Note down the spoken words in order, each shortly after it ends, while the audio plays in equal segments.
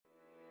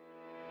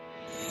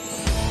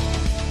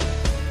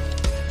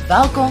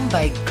Welkom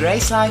by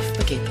GraceLife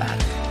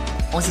Piketberg.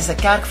 Ons is 'n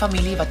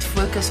kerkfamilie wat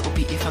fokus op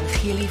die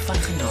evangelie van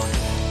genade.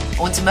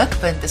 Ons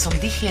mikpunt is om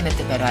diegene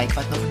te bereik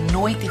wat nog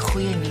nooit die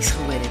goeie nuus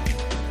gehoor het nie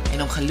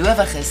en om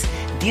gelowiges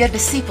deur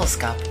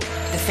disippelskap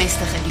te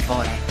vestig in die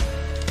waarheid.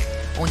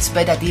 Ons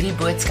bid dat hierdie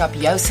boodskap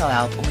jou sal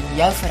help om in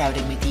jou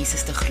verhouding met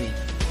Jesus te groei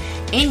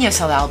en jou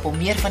sal help om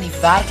meer van die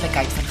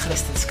werklikheid van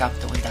Christendom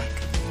te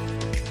ontdek.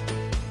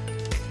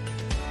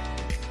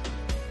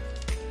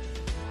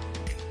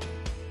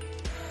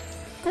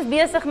 Ons is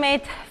besig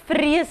met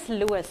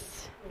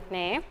vreesloos,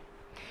 nê?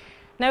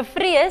 Nou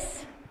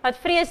wat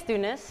vrees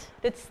doen is,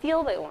 dit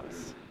steel by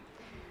ons.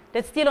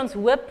 Dit steel ons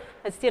hoop,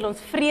 dit steel ons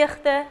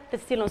vreugde,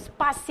 dit steel ons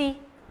passie,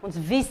 ons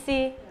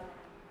visie.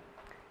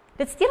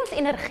 Dit steel ons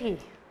energie,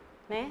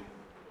 nê?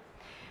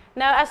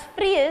 Nou as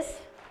vrees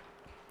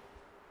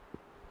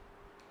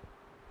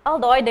al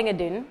daai dinge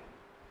doen,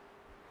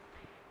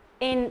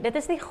 en dit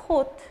is nie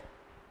God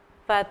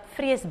wat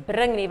vrees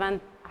bring nie,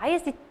 want hy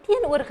is die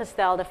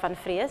teenoorgestelde van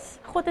vrees.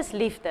 God is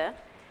liefde.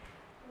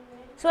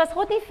 So as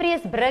God nie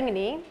vrees bring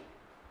nie,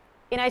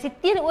 en hy is die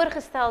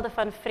teenoorgestelde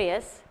van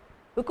vrees,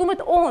 hoekom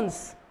moet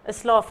ons 'n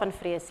slaaf van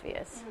vrees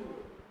wees?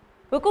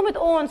 Hoekom moet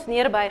ons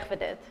neerbuig vir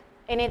dit,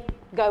 en net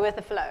go with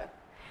the flow?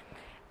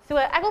 So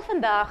ek wil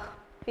vandag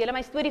vir julle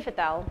my storie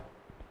vertel,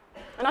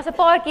 en daar's 'n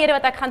paar kere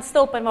wat ek gaan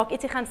stop en waar ek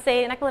ietsie gaan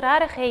sê, en ek wil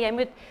regtig hê, jy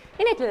moet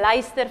nie net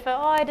luister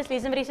vir, dis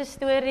Lizé-Marie se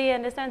storie,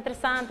 en dis nou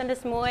interessant, en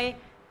dis mooi.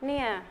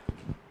 Nee,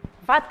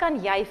 wat kan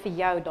jy vir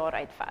jou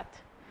daaruit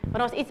vat?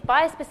 Want ons iets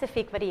baie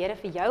spesifiek wat die Here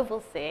vir jou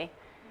wil sê,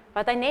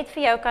 wat hy net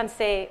vir jou kan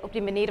sê op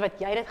die manier wat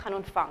jy dit gaan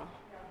ontvang.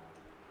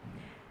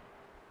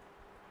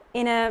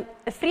 En 'n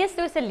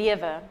vreeslose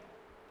lewe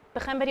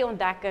begin by die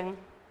ontdekking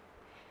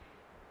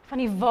van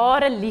die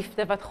ware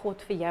liefde wat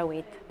God vir jou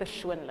het,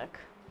 persoonlik.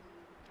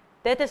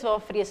 Dit is waar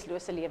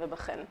vreeslose lewe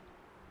begin.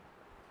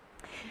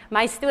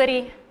 My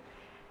storie,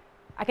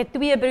 ek het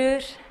 2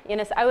 broers, een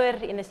is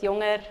ouer, een is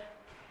jonger,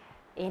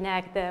 en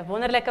ek het 'n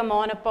wonderlike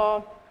ma en 'n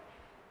pa.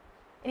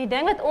 En die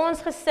ding wat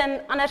ons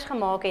gesin anders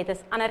gemaak het,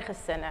 is ander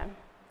gesinne,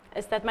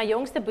 is dat my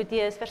jongste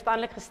boetie is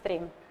verstandelik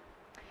gestrem.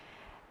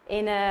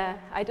 En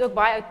hy het ook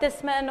baie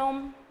autisme in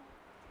hom,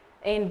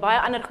 en baie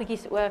ander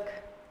goedjies ook.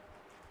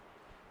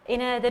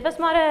 En dit was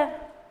maar 'n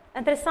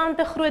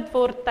interessante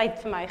grootword tyd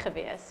vir my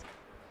gewees.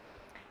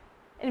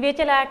 En weet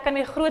julle, ek kan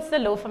die grootste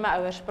lof van my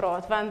ouers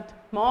praat, want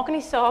maak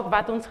nie saak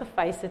wat ons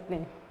gefeis het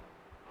nie.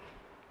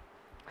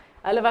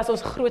 Hulle was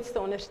ons grootste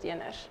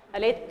ondersteuners.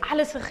 Hulle het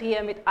alles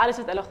gegee met alles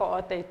wat hulle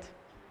gehad het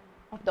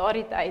op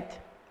daardie tyd,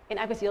 en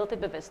ek was heeltyd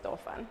bewus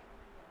daarvan.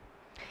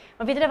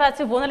 Maar weet julle wat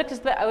so wonderlik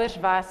soos by ouers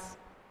was,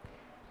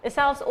 is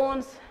selfs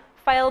ons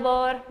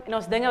feilbaar, en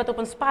ons dinge wat op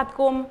ons pad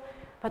kom,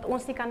 wat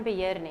ons nie kan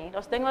beheer nie.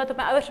 Daar's dinge wat op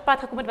my ouers se pad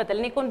gekom het, wat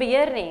hulle nie kon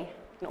beheer nie,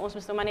 en ons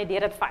moes nou maar net deur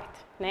dit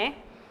fight, né?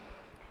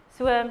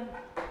 So,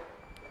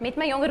 met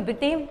my jonger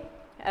boetie,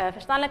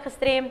 verstandelik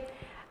gestrem,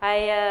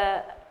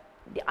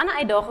 die ander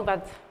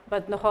uitdaging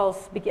wat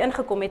nogals bietjie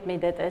ingekom het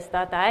met dit, is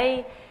dat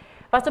hy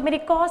was op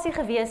medikasie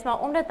gewees, maar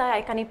omdat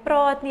hy kan nie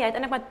praat nie, hy het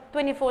eintlik maar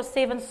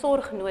 24/7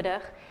 sorg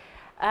nodig,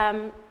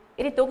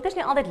 het die dokters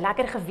nie altyd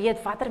lekker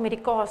geweet watter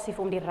medikasie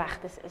vir hom die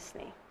regtes is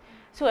nie.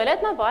 So hulle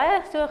het maar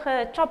baie so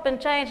ge-chop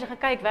and change en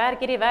gekyk, werk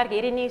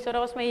hierdie nie, so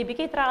daar was maar 'n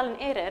bietjie trial and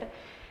error.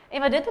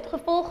 En wat dit het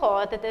gevolg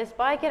gehad het, is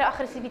baie keer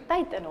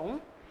aggressiwiteit in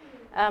hom,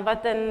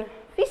 wat in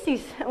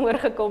fisies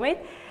oorgekom het,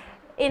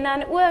 en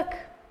dan ook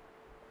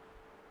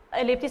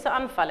epileptiese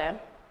aanvalle.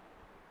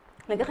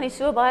 Ek gaan nie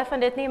so baie van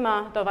dit nie,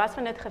 maar daar was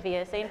van dit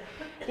gewees. En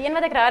die een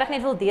wat ek regtig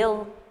net wil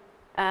deel,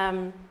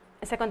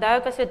 is ek onthou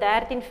ek was so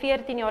 13,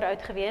 14 jaar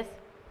oud gewees,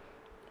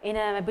 en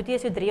my boetie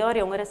is so 3 jaar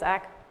jonger as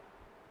ek.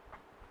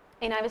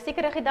 En hy was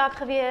seker op die dak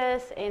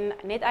gewees, en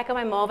net ek en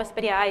my ma was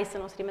by die huis,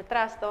 en ons het die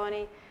matras daar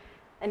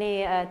in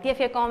die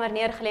TV-kamer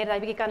neergelê, dat hy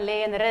bietjie kan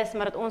lê en rus,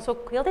 maar dat ons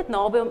ook heeltyd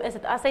naby hom is,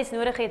 dat as hy iets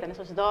nodig het, dan is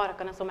ons daar,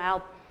 kan ons hom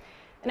help.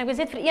 En ek was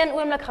net vir 1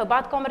 oomblik gou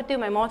badkamer toe,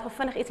 my ma het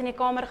vinnig iets in die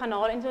kamer gaan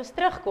haal, en so ons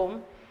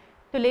terugkom,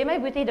 toe lê my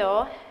boetie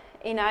daar,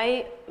 en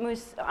hy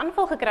moes 'n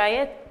aanval gekry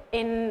het,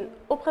 en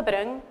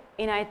opgebring,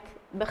 en hy het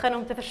begin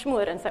om te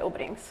versmoor in sy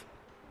opbrengs.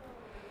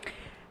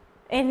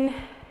 En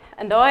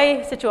in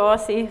daai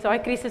situasie, as daai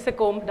krisisse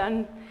kom,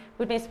 dan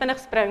moet mens vinnig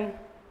spring,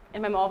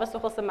 en my ma was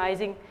nogals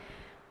amazing.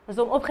 Ons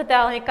het hom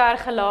opgetel in die kar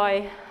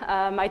gelaai,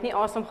 hy het nie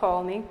asem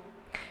gehaal nie.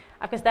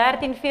 Ek was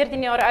 13,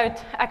 14 jaar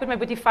oud, ek moet my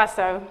boetie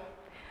vashou.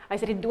 Hy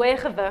is die dooie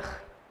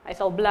gewig, hy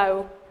is al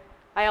blou,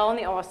 hy haal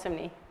nie asem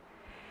nie.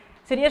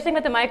 So die eerste ding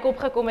wat in my kop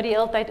gekom het die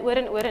hele tyd, oor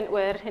en oor en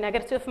oor, en ek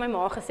het so vir my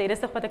ma gesê, dis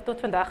tog wat ek tot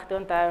vandag toe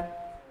onthou.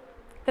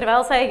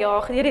 Terwyl sy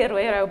jaag deur die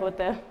rooi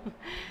robotte.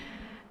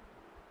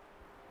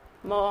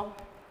 Maar,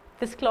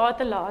 dit is klaar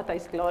te laat, hy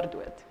is klaar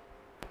dood.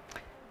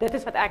 Dit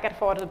is wat ek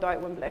ervaar het op daai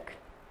oomblik.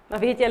 Maar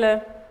weet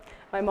julle,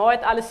 my ma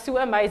het alles so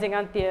amazing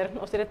hanteer,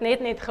 ons het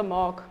dit net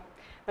gemaak.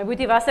 My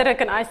boetie was 'n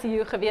ruk in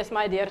ICU gewees,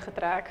 maar hy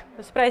deurgetrek.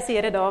 Ons prys die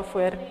Here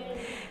daarvoor.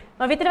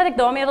 Maar weet jy wat ek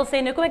daarmee wil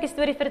sê, nou kom ek die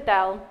storie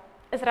vertel,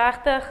 is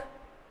regtig,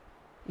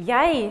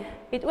 jy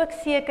het ook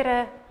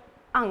sekere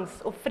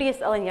angs of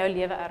vrees al in jou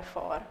lewe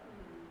ervaar.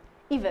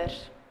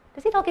 Iewers.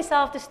 Dis nie dalk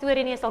dieselfde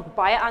storie nie, is dalk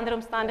baie ander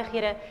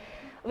omstandighede,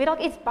 of jy dalk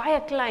iets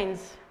baie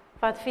kleins,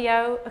 wat vir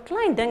jou 'n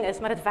klein ding is,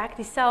 maar dit wek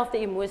dieselfde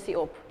emosie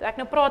op. Toe ek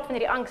nou praat van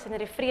hierdie angs en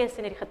hierdie vrees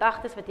en hierdie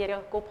gedagtes wat deur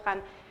jou kop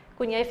gaan,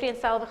 kon jy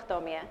vereenselwig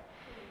daarmee.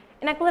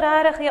 En ek wil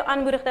regtig jou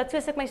aanmoedig dat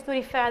soos ek my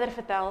storie verder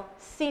vertel,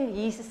 sien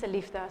Jesus se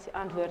liefde as die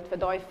antwoord vir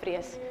daai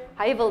vrees.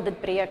 Hy wil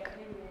dit breek.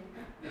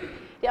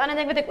 Die ander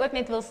ding wat ek ook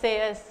net wil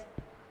sê is,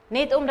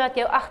 net omdat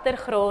jou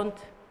agtergrond,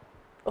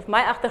 of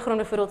my agtergrond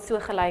byvoorbeeld so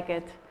gelyk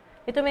het,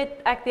 net omdat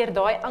ek deur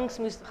daai angs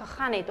moes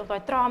gegaan het, of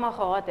daai trauma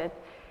gehad het,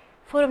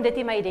 vorm dit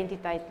nie my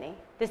identiteit nie.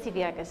 Dis nie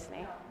wie ek is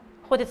nie.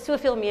 God het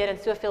soveel meer en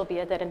soveel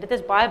beter, en dit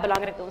is baie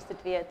belangrik dat ons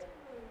dit weet.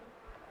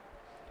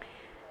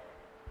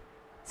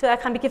 So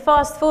ek gaan 'n bietjie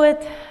fast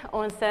forward.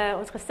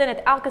 Ons gesin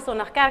het elke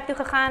Sondag kerk toe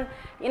gegaan,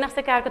 die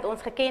enigste kerk wat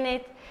ons geken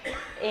het,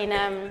 en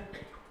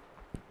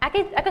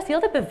ek was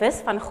heeltyd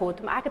bewus van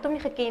God, maar ek het hom nie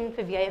geken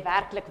vir wie hy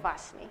werklik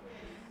was nie.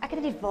 Ek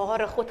het nie die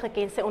ware God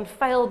geken, sy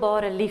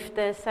onfeilbare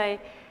liefde, sy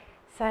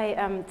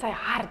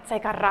hart, sy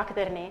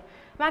karakter nie.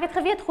 Maar ek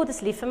het geweet God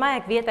is lief vir my,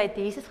 ek weet hy het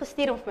Jesus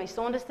gestuur om vir my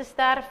sondes te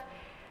sterf,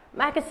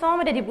 maar ek het saam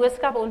met dit die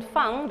boodskap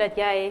ontvang dat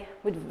jy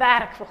moet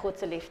werk vir God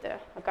se liefde.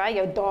 Okay?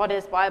 Jou dade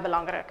is baie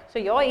belangrik. So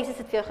ja, Jesus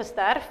het vir jou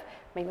gesterf,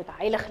 maar jy moet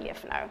heilig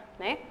leef nou,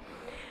 né?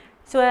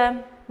 So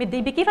met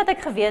die bietjie wat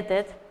ek geweet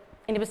het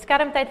en die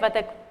beskermdheid wat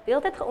ek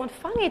deeltyd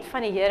ontvang het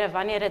van die Here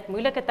wanneer dit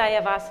moeilike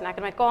tye was en ek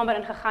in my kamer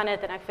ingegaan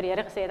het en ek vir die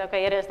Here gesê het,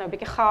 okay Here, is nou 'n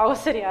bietjie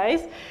chaos in die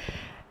huis.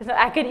 Dis nou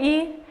ek en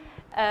u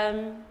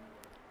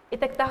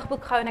het ek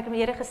dagboek gehou en ek het met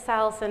die Here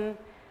gesels en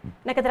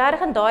ek het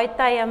regtig in daai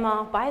tye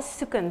maar baie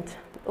soekend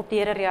op die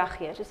Here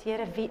reageer. Soos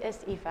Here, wie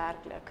is u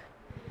werklik?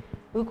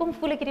 Hoekom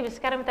voel ek hierdie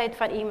beskermdheid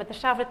van u, maar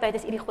terselfdertyd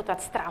is u die God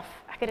wat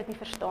straf? Ek het dit nie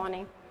verstaan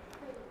nie.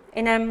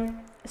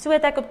 En so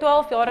het ek op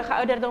 12-jarige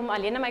ouderdom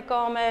alleen in my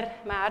kamer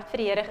my hart vir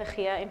die Here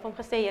gegee en vir hom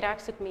gesê, Here, ek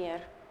soek meer,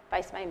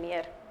 wys my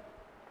meer.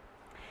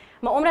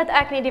 Maar omdat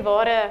ek nie die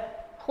ware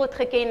God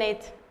geken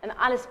het in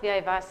alles wie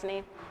hy was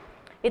nie,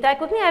 het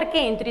ek ook nie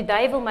herken toe die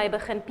duiwel my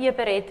begin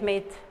peper het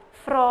met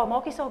vra,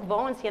 maak nie saak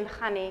waar ons heen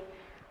gaan nie.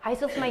 Hy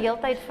sal vir my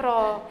heeltyd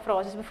vra,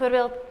 soos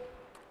byvoorbeeld,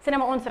 sê nou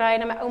maar ons ry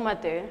na my ouma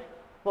toe,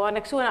 waarin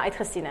ek so na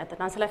uitgesien het, en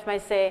dan sal hy vir my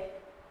sê,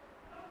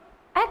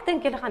 ek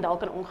dink julle gaan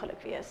dalk 'n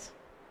ongeluk wees.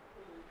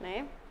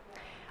 Nee?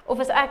 Of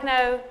as ek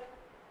nou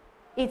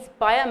iets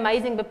baie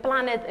amazing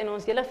beplan het en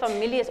ons hele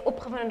familie is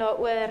opgewonde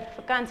daaroor,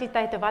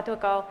 vakansietyd of wat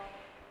ook al,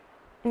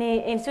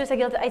 en soos ek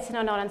heeltyd uitsien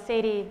daarna, dan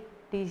sê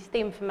die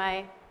stem vir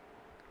my,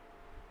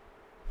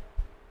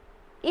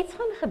 iets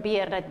gaan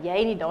gebeur dat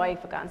jy nie daai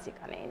vakansie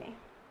kan hê nie.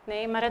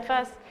 Nee, maar dit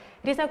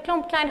is nou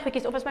klomp klein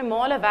goedjies, of as my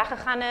maale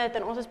weggegaan het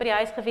en ons was by die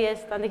huis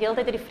gewees, dan het ek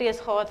heeltyd die vrees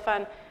gehad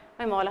van,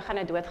 my maale gaan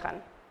nou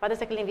doodgaan. Wat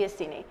as ek hulle nie weer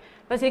sien nie?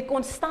 Was die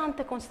konstant,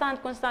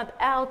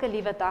 elke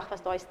liewe dag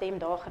was daai stem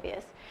daar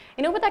gewees.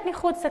 En omdat ek nie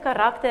God se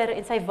karakter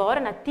en sy ware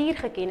natuur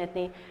geken het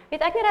nie,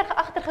 het ek nie reg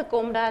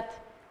agtergekom dat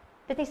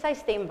dit nie sy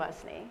stem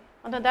was nie.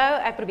 Want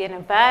onthou, ek probeer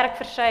nou werk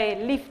vir sy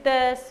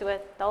liefde, so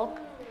dalk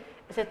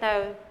is dit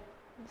nou,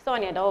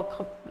 staan jy,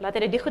 dalk laat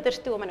hy die goeders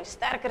toe om my nou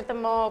sterker te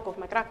maak, of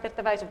my karakter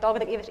te wys, of dalk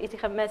het ek iewers ietsie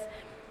gemis.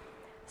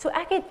 So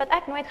wat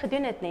ek nooit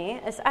gedoen het nie,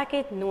 is ek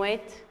het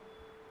nooit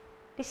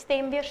die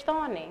stem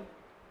weerstaan nie.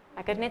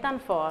 Ek het net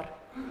aanvaar.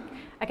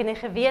 Ek het nie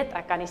geweet,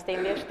 ek kan die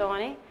stem weerstaan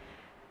nie.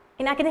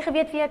 En ek het nie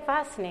geweet wie ek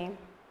was nie.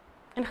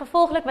 En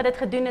gevolglik wat dit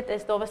gedoen het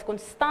is, daar was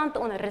konstante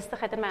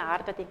onrustigheid in my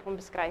hart wat ek kon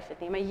beskryf het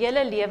nie. My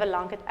hele lewe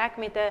lank het ek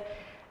met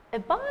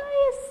 'n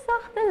baie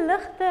sagte,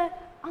 ligte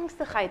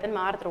angstigheid in my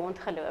hart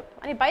rondgeloop.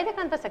 Aan die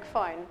buitekant was ek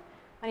fyn,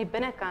 aan die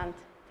binnekant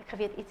het ek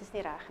geweet iets is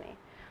nie reg nie.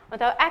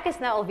 Onthou, ek is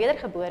nou al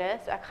wedergebore,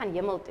 so ek gaan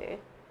hemel toe.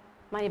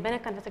 Maar aan die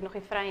binnekant was ek nog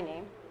nie vry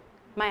nie.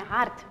 My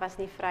hart was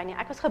nie vry nie.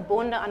 Ek was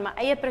gebonde aan my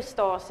eie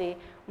prestasie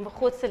om vir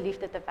God se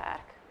liefde te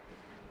werk.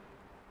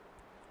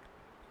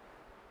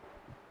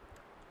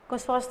 Kom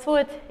ons fast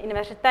forward,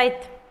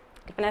 universiteit.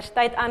 Ek het by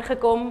universiteit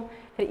aangekom,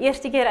 vir die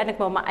eerste keer eintlik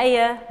maar op my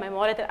eie. My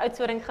ma het in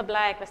Oudtshoorn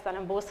gebly, ek was dan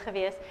in Bos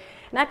gewees.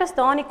 En ek was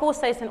daar in die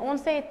koshuis en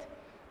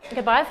ek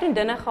het baie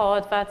vriendinne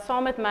gehad wat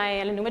saam met my,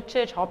 hulle noem dit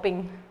church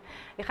hopping.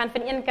 Jy gaan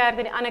van een kerk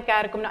na die ander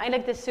kerk om nou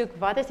eintlik te soek,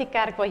 wat is die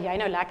kerk waar jy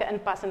nou lekker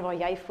inpas en waar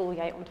jy voel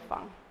jy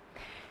ontvang.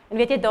 En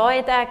weet jy, daar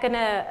het ek in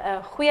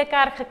 'n goeie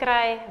kerk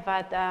gekry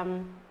wat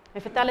my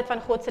vertel het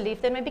van God se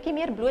liefde en my bietjie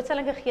meer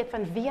blootstelling gegee het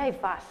van wie hy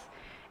was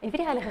en wie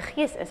die Heilige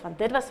Gees is, want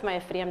dit was vir my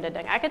 'n vreemde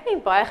ding. Ek het nie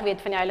baie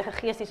geweet van die Heilige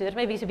Gees nie, so dit het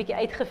my weer so 'n bietjie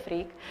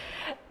uitgefreek.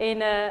 En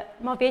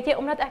maar weet jy,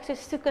 omdat ek so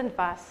soekend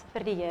was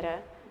vir die Here,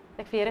 het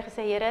ek vir die Here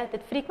gesê, Here,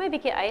 dit freak my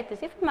bietjie uit.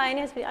 Dis nie vir my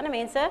nie, dis vir die ander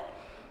mense,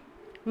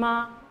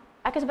 maar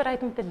ek is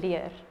bereid om te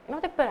leer. En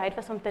omdat ek bereid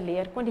was om te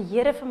leer, kon die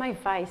Here vir my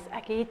wys,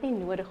 ek het nie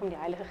nodig om die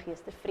Heilige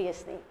Gees te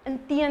vrees nie.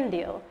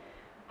 Inteendeel,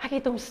 ek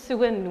het hom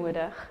so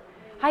nodig.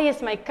 Hy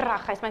is my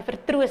krag, hy is my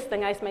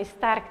vertroosting, hy is my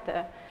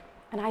sterkte.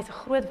 En hy is 'n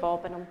groot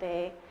wapen om te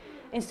hê.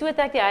 En so het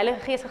ek die Heilige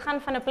Gees gegaan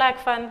van 'n plek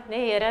van,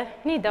 nee Here,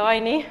 nie daai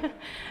nie.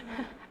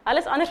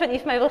 Alles anders wat U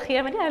vir my wil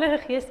gee, maar die Heilige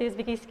Gees is 'n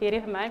bietjie skerry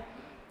vir my.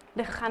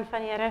 Ek gegaan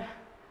van, Here,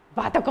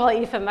 wat ook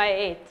al U vir my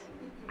het.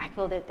 Ek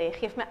wil dit hê,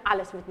 geef my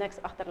alles, moet niks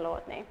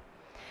agterlaat nie.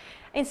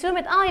 En so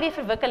met al hierdie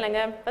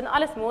verwikkelinge, want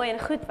alles mooi en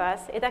goed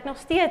was, het ek nog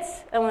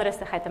steeds 'n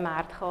onrustigheid in my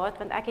hart gehad,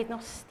 want ek het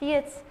nog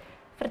steeds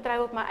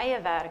vertrou op my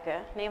eie werke,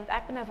 nee, want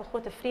ek moet nou vir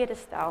God tevrede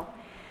stel.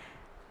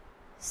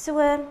 So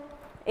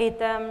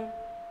het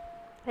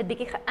het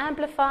bietjie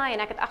geamplify en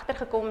ek het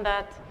agtergekom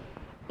dat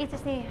iets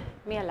is nie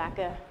meer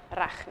lekker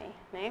reg nie,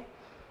 nê?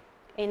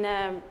 En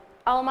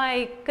al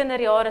my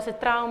kinderjare se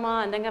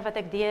trauma en dinge wat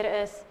ek deur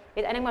is,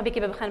 het eintlik maar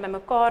bietjie begin by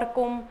mekaar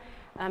kom.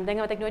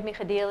 Dinge wat ek nooit mee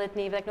gedeel het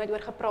nie, wat ek nooit oor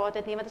gepraat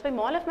het nie, want as my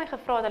ma hulle vir my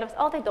gevra het, hulle was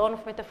altyd daar om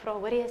vir my te vra,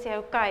 hoorie, is jy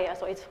okay as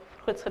daar iets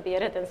goeds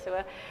gebeur het en so.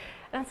 En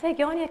dan sê ek,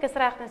 ja nee, ek is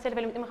reg, dan sê hulle,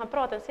 wil jy met iemand gaan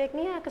praat, dan sê ek,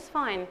 nee, ek is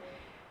fyn.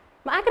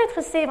 Maar ek het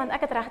dit gesê, want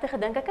ek het regtig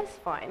gedink, ek is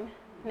fyn.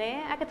 Nee,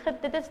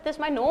 dit is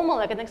my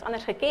normal, ek het niks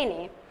anders geken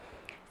nie.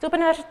 So op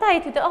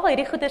universiteit, toe al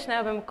hierdie goeders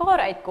nou by mekaar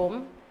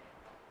uitkom,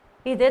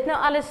 het dit nou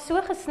alles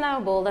so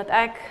gesnowball, dat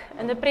ek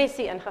in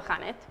depressie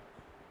ingegaan het.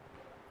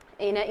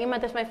 En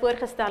iemand het my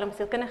voorgestel om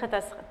sielkundige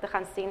te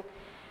gaan sien.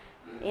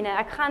 En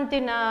ek gaan toe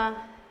na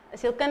 'n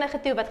sielkundige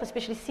toe wat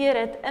gespesialiseer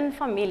het in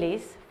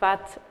families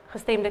wat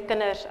gestremde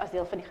kinders as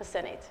deel van die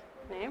gesin het,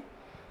 nê?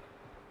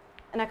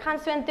 En ek gaan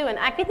so intoe en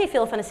ek weet nie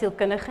veel van 'n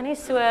sielkundige nie,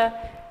 so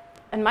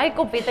in my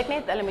kop weet ek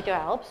net hulle moet jou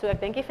help. So ek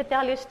dink jy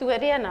vertel jou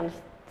storie en dan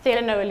sê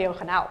hulle nou hulle jou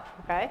gaan help,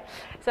 okay?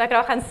 So ek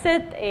raak gaan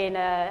sit en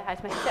hy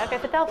het my gesê, okay,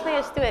 vertel vir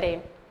jou storie.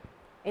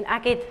 En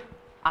ek het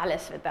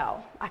alles vertel.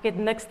 Ek het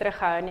niks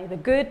teruggehou nie. The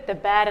good, the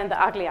bad and the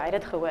ugly, hy het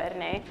dit gehoor,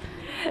 nê.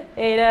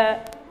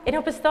 En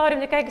op 'n stadium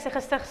toe kyk ek sy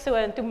gesig so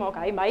en toe maak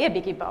hy my 'n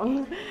bietjie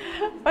bang.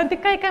 Want toe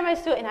kyk hy my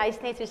so en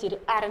hy's net soos hierdie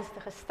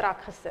ernstige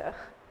strak gesig.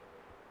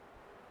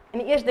 En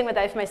die eerste ding wat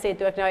hy vir my sê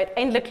toe ek nou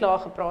uiteindelik klaar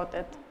gepraat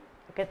het,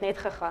 ek het net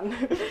gegaan.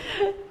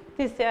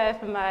 Toe sê hy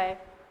vir my,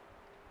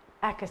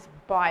 ek is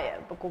baie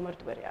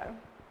bekommerd oor jou.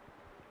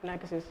 En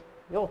ek is soos,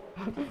 ja,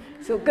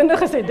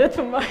 sielkundige sê dit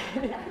vir my.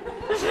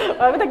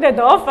 Wat moet ek nou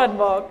daarvan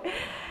maak?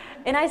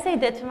 En hy sê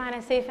dit vir my en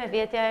hy sê vir my,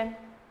 weet jy,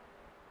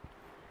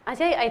 as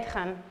jy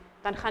uitgaan,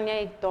 dan gaan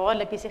jy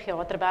dadelik die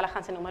psigiater bel,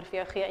 gaan sy nommer vir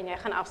jou gee en jy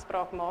gaan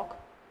afspraak maak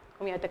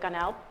om jou te kan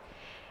help.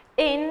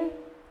 En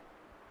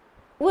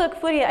ook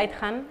voor jy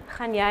uitgaan,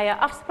 gaan jy 'n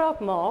afspraak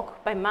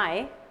maak by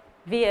my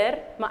weer,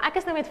 maar ek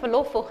is nou met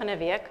verlof volgende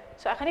week,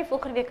 so ek gaan nie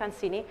volgende week kan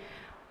sien nie.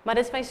 Maar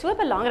dit is my so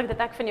belangrik dat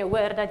ek van jou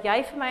hoor, dat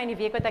jy vir my in die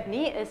week wat ek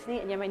nie is nie,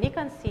 en jy my nie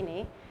kan sien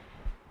nie,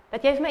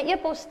 dat jy vir my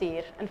e-pos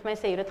stuur, en vir my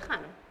sê hoe dit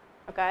gaan.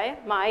 Okay?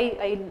 Maar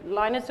hy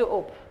line dit so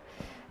op.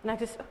 En ek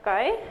sê,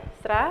 okay,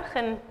 is reg,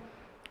 en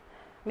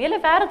my hele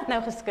wêreld het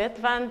nou geskit,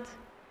 want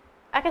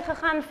ek het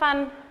gegaan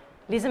van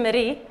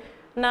Lizé-Marie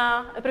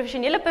na 'n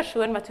professionele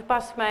persoon wat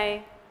sopas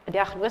my 'n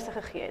diagnose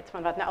gegee het,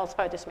 van wat nou als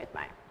fout is met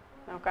my.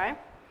 Okay?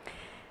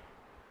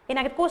 En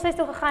ek het koshuis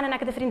toe gegaan en ek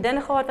het 'n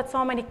vriendin gehad wat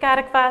saam in die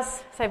kerk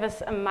was. Sy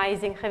was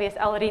amazing geweest.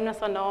 Elrien was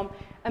haar naam,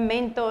 'n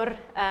mentor.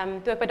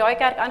 Toe ek by daai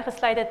kerk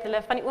aangesluit het,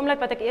 hulle van die oomblik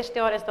wat ek eerste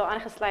jaar is daar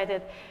aangesluit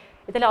het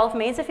hulle half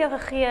mense vir jou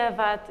gegee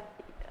wat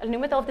hulle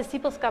noem dit half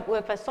disipelskap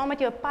ook, wat saam met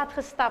jou 'n pad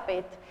gestap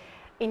het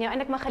en jou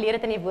eintlik maar geleer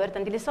het in die woord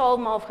en hulle sal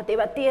almal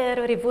gedebatteer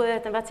oor die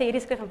woord en wat sê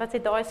hierdie skrif en wat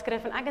sê daai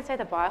skrif en ek en sy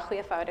het 'n baie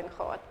goeie verhouding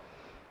gehad.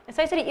 En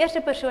sy is die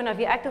eerste persoon na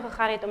wie ek toe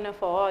gegaan het om nou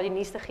vir haar die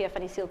nuus te gee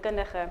van die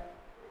sielkundige.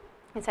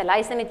 En sy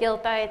luister net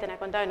heeltyd en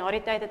ek onthou na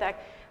die tyd het ek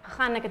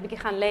gegaan, ek het bietjie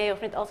gaan lê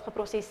of net alles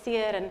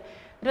geprosesseer en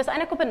dit was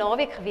eintlik op 'n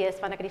naweek geweest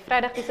want ek het die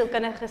Vrydag die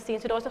sielkundige gesien.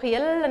 So daar was nog 'n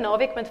hele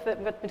naweek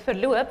met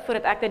verloop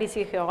voordat ek by die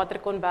psigiater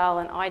kon bel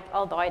en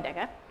al daai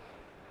dinge.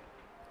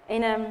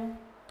 En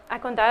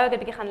ek onthou ek het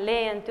bietjie gaan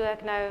lê en toe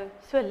ek nou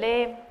so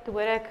lê, toe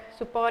hoor ek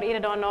so 'n paar ure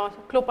daarna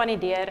so klop aan die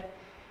deur.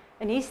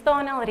 En hier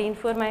staan Elrien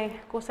voor my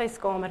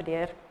koshuiskamer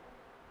deur.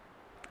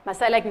 Maar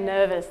sy lyk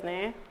nervous,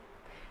 né?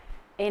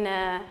 En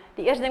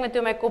die eerste ding wat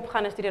toe in my kop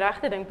gaan is die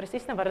regte ding,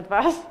 presies nou wat dit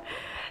was.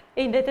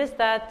 En dit is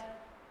dat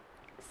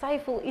sy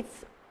voel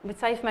iets moet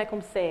sy vir my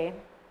kom sê.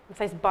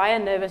 Sy's baie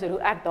nervous oor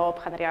hoe ek daarop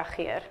gaan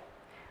reageer.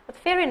 Wat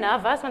fair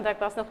enough was, want ek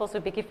was nogal so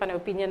 'n bietjie van 'n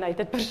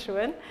opinionated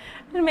persoon.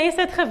 En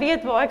mense het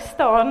geweet waar ek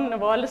staan,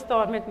 waar hulle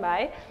staan met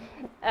my.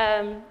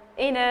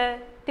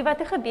 Toe wat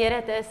toe gebeur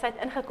het is, sy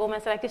het ingekom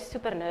en sy lyk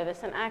super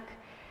nervous en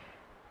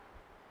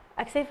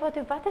ek sê vir haar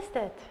toe, wat is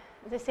dit?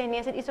 En sy sê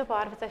nee, sy het iets op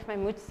haar wat sy vir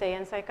my moet sê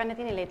en sy kan dit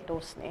nie net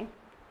los nie.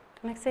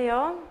 En ek sê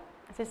ja,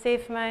 en sy sê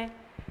vir my,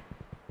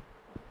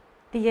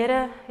 die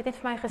Here het net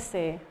vir my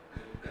gesê,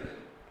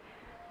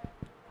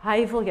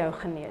 hy wil jou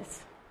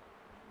genees.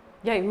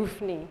 Jy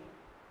hoef nie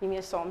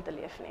meer saam te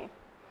leef nie.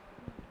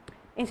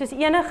 En soos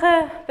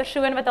enige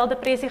persoon wat al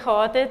depressie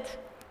gehad het,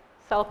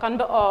 sal kan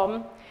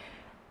beamoen,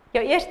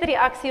 jou eerste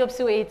reaksie op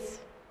so iets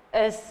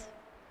is,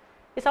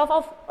 jy sal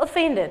al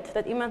offended,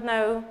 dat iemand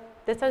nou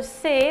dit sou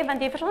sê, want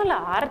jy verstaan hulle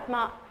hart,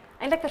 maar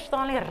eintlik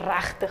verstaan hulle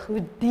regtig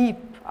hoe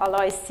diep al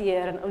daai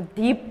seer en hoe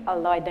diep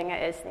al daai dinge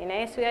is nie,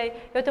 né? So jou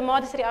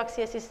outomatiese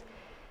reaksie is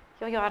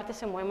ja, jou hart is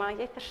so mooi, maar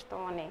jy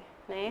verstaan nie,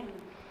 né?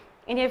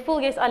 En jy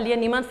voel jy's alleen,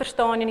 niemand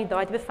verstaan jou nie,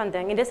 daai tipe van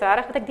ding. En dis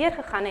regtig wat ek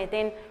deurgegaan het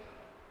en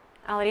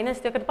Elrien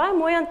is dit baie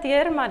mooi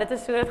hanteer, maar dit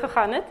is so dit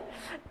gegaan het.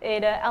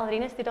 En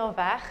Elrien is toe daar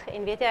weg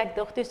en weet jy ek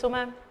dog toe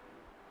somme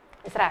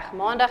is reg.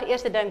 Maandag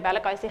eerste ding bel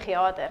ek hy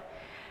psigiater.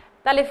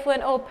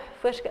 telefoon op,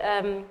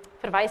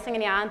 verwysing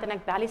in die hand en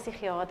ek bel die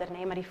psigiater,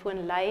 nee, maar die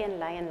foon lei en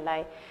lei en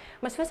lei.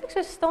 Maar soos ek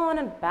so staan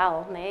en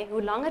bel, nee,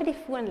 hoe langer die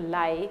foon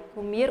lei,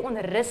 hoe meer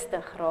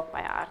onrustig raak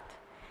my hart.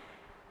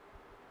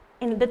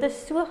 En dit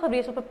is so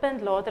gewees op 'n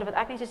punt later, wat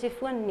ek net soos die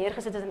foon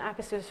neergesit het en ek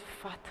is soos,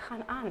 wat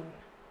gaan aan?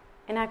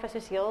 En ek was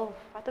soos, heel,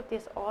 wat op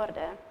dese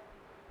aarde?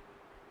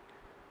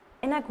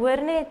 En ek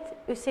hoor net,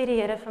 hoe sê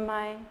die Here vir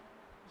my,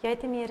 jy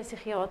het nie meer 'n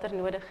psigiater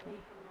nodig nie.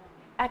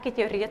 Ek het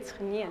jou reeds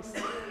genees.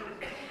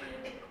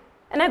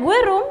 En ek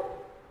hoor hom,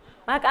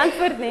 maar ek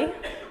antwoord nie,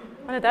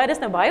 want dit is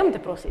nou baie om te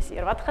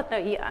prosesseer, wat gaan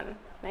nou hier aan,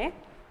 né?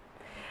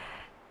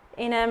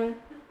 En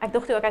ek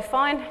dink toe, okay,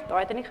 fine,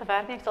 daai het nie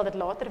gewerk nie, ek sal dit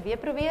later weer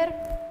probeer,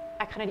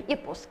 ek gaan nou die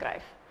e-pos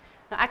skryf.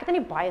 Nou, ek het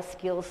nie baie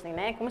skills nie,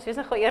 né? Kom ons wees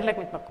nou gou eerlik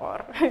met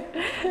mekaar.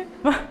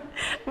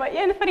 maar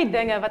een van die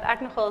dinge wat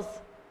ek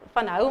nogals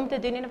van hou om te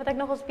doen en wat ek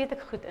nogals weet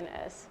ek goed in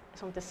is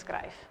om te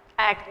skryf.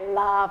 Ek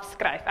love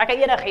skryf. Ek kan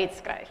enigiets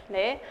skryf,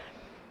 né?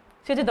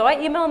 So toe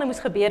daai e-mail nou moes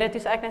gebeur het,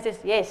 toe ek net sê,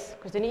 yes,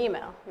 ek doen 'n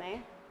e-mail,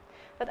 né?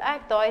 Dat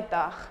ek daai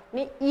dag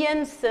nie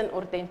een sin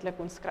ordentlik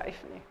kon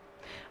skryf nie.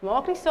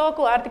 Maak nie saak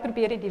hoe hard ek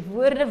probeer nie, die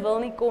woorde wil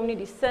nie kom nie,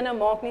 die sinne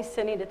maak nie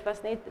sin nie, dit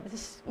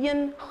is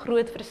een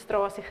groot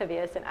frustrasie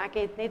gewees en ek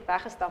het net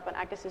weggestap en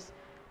ek is soos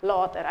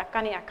later, ek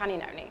kan nie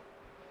nou nie.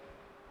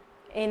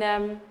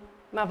 En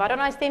maar wat dan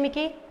daai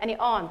stemmetjie in die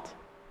aand?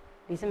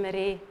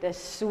 Lizé-Marie,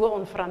 dis so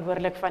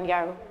onverantwoordelik van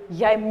jou.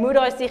 Jy moet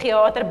daai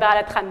psigiater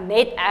bel, dit gaan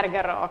net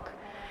erger raak.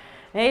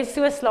 Nee,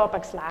 so slaap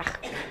ek sleg.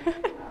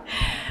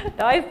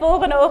 Daai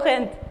volgende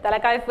oggend, tel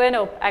ek hy foon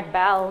op, ek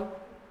bel.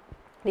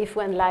 Die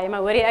foon lei,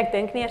 maar hoor jy, ek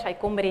dink nie eers hy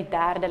kom by die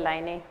 3de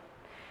lyn nie.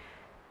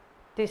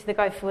 Toe sit ek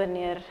hy foon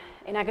neer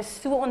en ek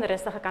is so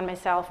onrustig, ek kan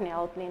myself nie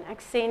help nie. En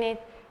ek sê net,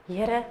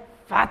 Here,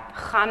 wat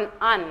gaan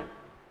aan?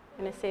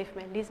 En hy sê vir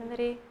my,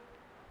 Lizé-Marie,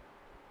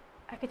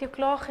 ek het jou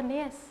klaar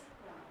genees.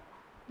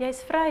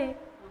 Jy's vry.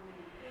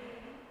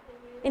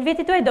 En weet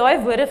jy, toe hy daai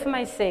woorde vir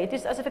my sê, het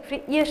is asof ek vir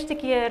die eerste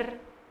keer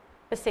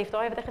besef,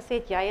 daai wat hy gesê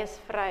het, jy is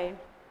vry.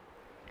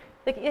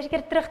 Dat ek eerste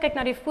keer terugkyk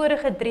na die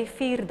vorige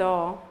 3-4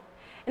 dae,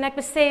 en ek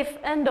besef,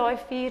 in daai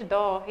 4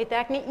 dae, het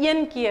ek nie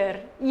een keer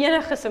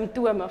enige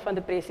simptome van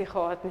depressie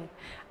gehad nie.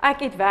 Ek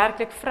het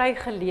werklik vry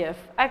geleef.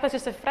 Ek was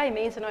soos 'n vry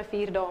mens in daai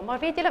 4 dae, maar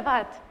weet julle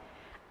wat?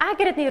 Ek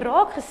het dit nie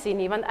raak gesien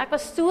nie, want ek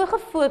was so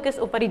gefokus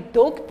op wat die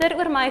dokter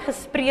oor my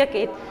gespreek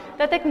het,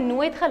 dat ek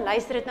nooit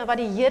geluister het na wat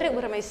die Here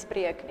oor my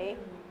spreek nie.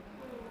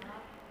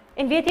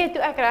 En weet jy,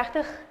 toe ek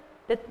regtig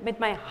dit met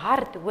my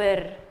hart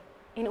hoor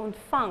en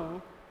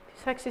ontvang,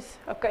 so ek sê,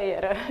 okay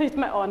Here, het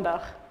my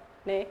aandag,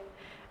 nee.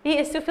 U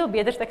is soveel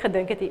beter as ek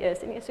gedink het u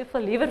is, en u is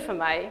soveel liewer vir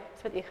my,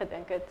 as wat u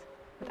gedink het,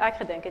 wat ek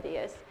gedink het u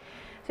is.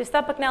 So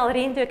stap ek nou al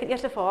reen toe, ek het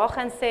eers vir haar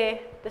gaan sê,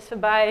 dis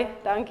verby,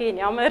 dankie en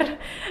jammer,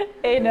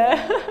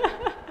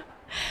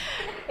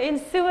 en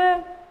so,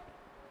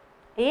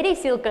 het die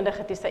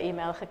sielkundige toe sy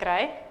e-mail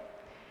gekry,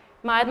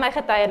 maar hy het my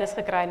getuienis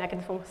gekry, en ek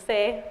het vir hom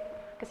gesê,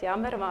 ek is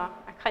jammer, maar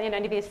ek gaan jou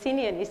nou nie weer sien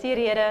nie, en dis die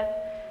rede,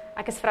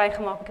 ek is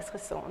vrygemaak, ek is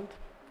gesond,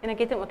 en ek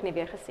het hom ook nie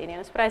weer gesien nie,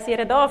 en ons prys die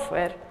Here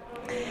daarvoor.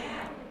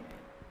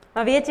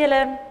 Maar weet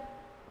julle,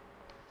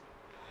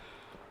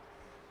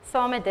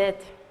 saam met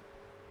dit,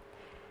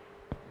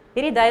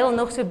 hierdie duiwel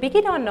nog so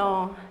bietjie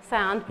daarna sy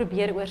hand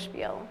probeer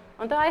oorspeel.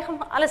 Want hy gaan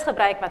alles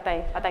gebruik wat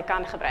hy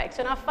kan gebruik.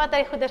 So dan vat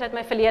hy goeders uit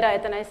my verlede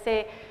uit en hy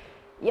sê,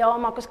 ja,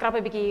 maar ons krap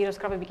 'n bietjie hier, ons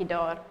krap 'n bietjie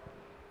daar.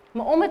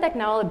 Maar omdat ek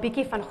nou al 'n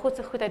bietjie van God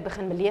se goedheid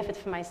begin beleef het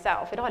vir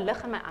myself, het daar 'n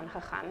lig in my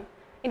aangegaan.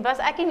 En was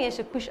ek nie meer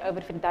so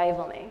pushover vir die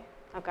duiwel nie.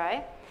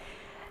 Okay?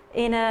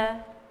 En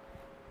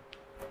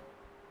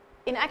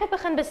ek het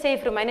begin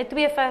besef, Romeine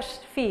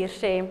 2:4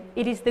 sê,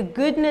 it is the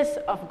goodness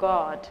of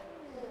God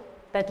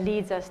that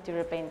leads us to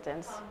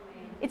repentance.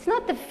 It's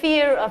not the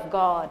fear of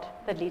God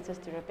that leads us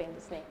to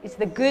repentance, nee. It's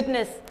the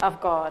goodness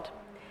of God.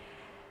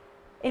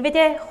 En weet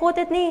jy, God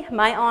het nie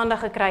my aandag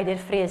gekry deur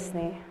vrees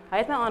nie. Hy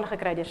het my aandag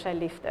gekry deur sy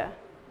liefde.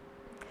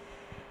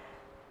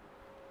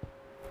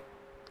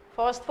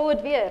 Fast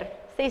forward weer,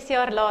 6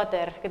 jaar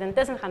later. Ek het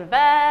intussen gaan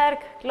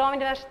werk, klaar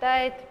met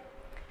universiteit,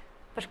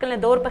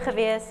 verskillende dorpe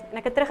gewees, en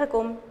ek het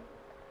teruggekom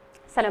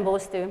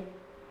Stellenbosch toe.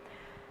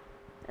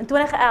 In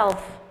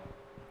 2011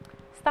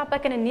 stap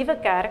ek in 'n nuwe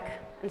kerk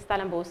in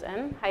Stellenbosch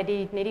in. Hy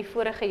het net die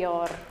vorige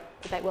jaar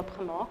het hy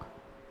oopgemaak.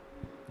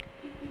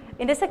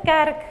 En dis 'n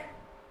kerk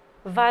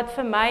wat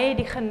vir my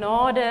die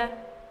genade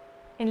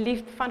en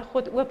liefde van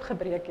God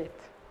oopgebreek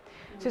het.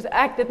 Soos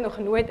ek dit nog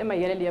nooit in my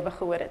hele lewe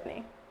gehoor het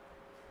nie.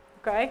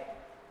 Okay?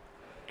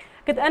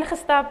 Ek het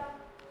ingestap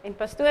en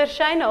pastoor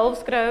Shane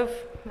Holsgrove,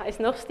 hy is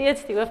nog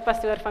steeds die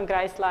hoofpastoor van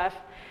GraceLife,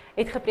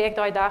 het gepreek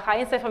daai dag. Hy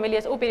en sy familie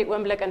is op hierdie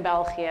oomblik in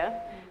België,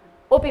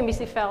 op die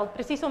missieveld,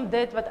 presies om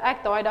dit wat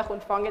ek daai dag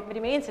ontvang het met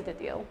die mense te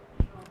deel.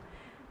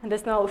 En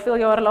dis nou al veel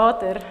jaar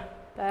later,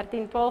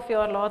 13, 12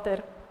 jaar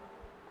later.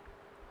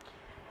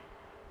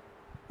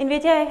 En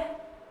weet jy,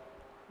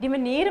 die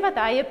manier wat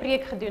hy 'n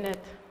preek gedoen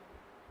het,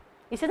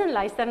 jy sit en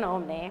luister na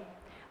hom, nee,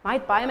 maar hy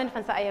het baie min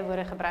van sy eie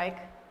woorde gebruik.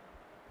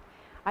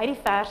 Hy het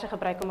die verse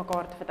gebruik om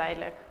mekaar te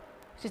verduidelik,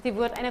 soos die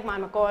woord eintlik maar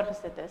in mekaar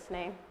gesit is,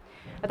 nee.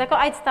 Dat ek al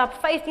uitstap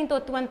 15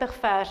 tot 20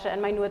 verse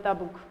in my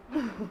notaboek.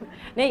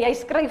 Nee, jy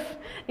skryf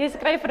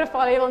vir 'n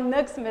val, jy wil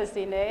niks mis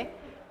nie, nee.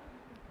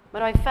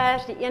 Maar daai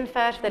vers, die een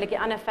vers, vertel ek die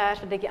ander vers,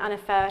 vertel ek die ander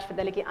vers,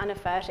 vertel ek die ander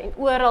vers, en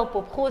oral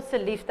pop God se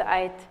liefde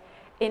uit,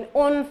 en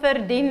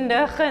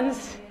onverdiende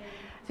guns,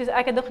 soos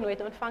ek het nog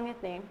nooit ontvang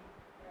het, nee.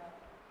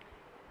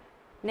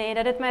 Nee,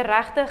 dat het my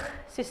regtig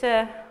soos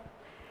 'n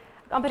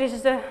amper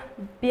soos 'n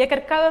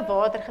beker koue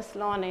water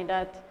geslaan het,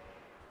 dat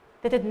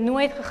dit het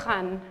nooit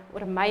gegaan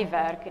oor my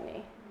werke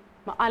nie,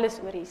 maar alles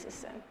oor Jesus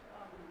se.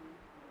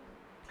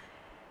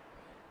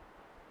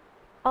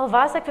 Al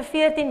was ek vir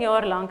 14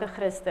 jaar lank 'n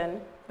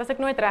Christen, was ek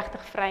nooit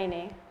regtig vry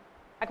nie.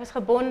 Ek was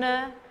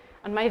gebonde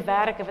aan my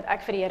werke wat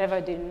ek vir die Here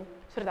wou doen,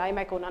 sodat hy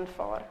my kon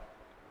aanvaar.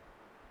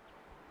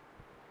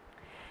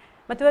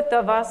 Maar toe ek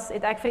daar was,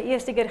 het ek vir die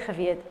eerste keer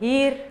geweet,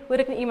 hier hoor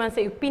ek nie iemand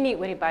sy opinie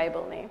oor die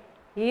Bybel nie.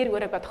 Hier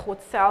hoor ek wat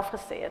God self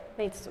gesê het,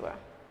 net so.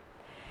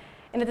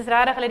 En dit is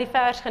regtig, hulle die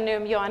vers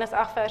genoem, Johannes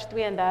 8 vers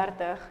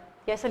 32.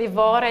 Jy sal die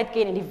waarheid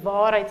ken en die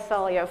waarheid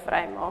sal jou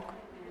vrymaak.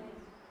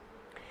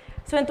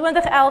 So in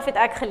 2011 het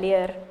ek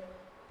geleer,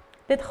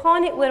 dit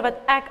gaan nie oor wat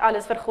ek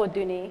alles vir God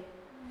doen nie,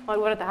 maar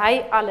oor wat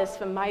hy alles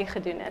vir my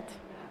gedoen het.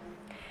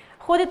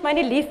 God het my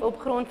nie lief op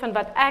grond van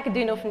wat ek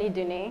doen of nie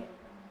doen nie.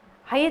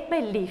 Hy het my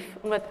lief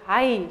omdat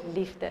hy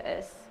liefde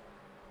is.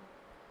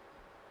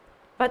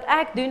 Wat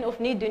ek doen of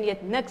nie doen,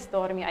 het niks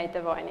daarmee uit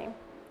te waai nie.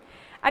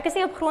 Ek is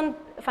nie op grond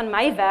van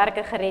my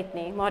werke gered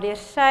nie, maar deur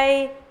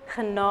sy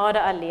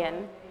genade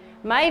alleen.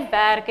 My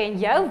werke en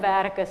jou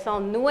werke sal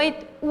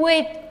nooit,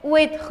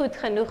 ooit goed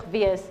genoeg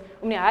wees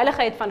om die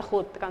heiligheid van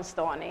God te kan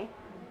staan nie.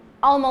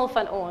 Almal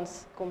van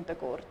ons kom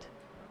tekort.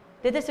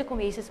 Dit is hoekom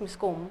Jesus moes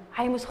kom.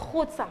 Hy moes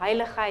God se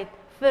heiligheid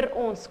vir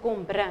ons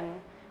kom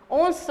bring.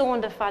 Ons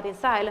sonde vat en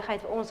sy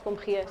heiligheid vir ons kom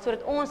gee,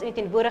 sodat ons in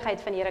die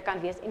teenwoordigheid van die Here kan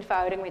wees en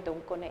verhouding met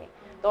hom kon hê.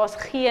 Daar's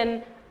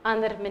geen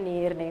ander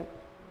manier nie.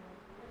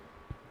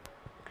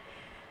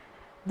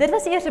 Dit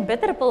was eers 'n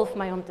bittere pil vir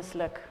my om te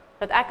sluk,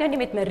 dat ek nou nie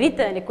met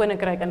meriete in die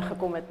koninkryk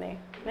ingekom het nie,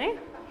 né?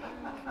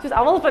 Soos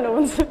almal van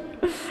ons.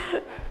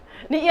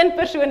 Nie een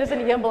persoon is in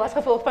die hemel as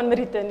gevolg van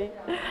meriete nie.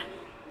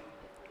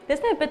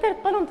 Dis nou 'n bittere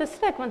pil om te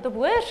sluk, want op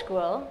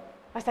hoërskool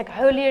was ek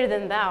holier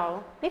than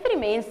thou, nie vir die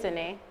mense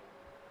nie.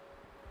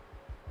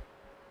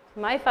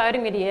 My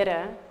verhouding met die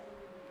Here,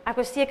 ek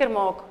wil seker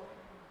maak,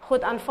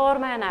 God aanvaar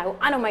my en hy hou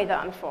aan om my te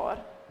aanvaar.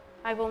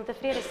 Hy wil hom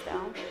tevrede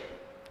stel.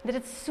 Dit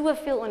het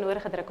soveel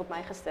onnodige druk op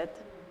my gesit.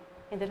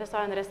 En dit was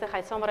daai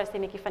onrustigheid, saam met daai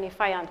stemmetjie van die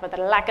vyand, wat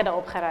lekker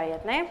daarop gery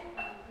het, né?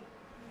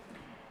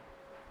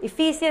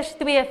 Efesiërs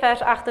 2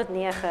 vers 8 tot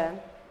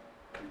 9.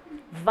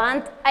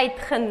 Want uit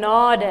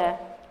genade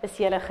is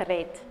julle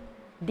gered,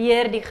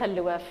 deur die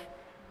geloof,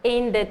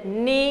 en dit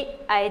nie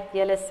uit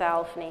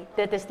julleself nie.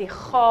 Dit is die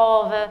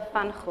gawe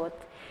van God.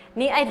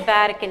 Nie uit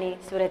werke nie,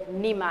 sodat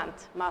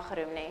niemand mag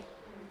roem nie.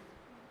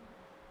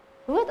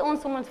 Hoe het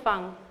ons hom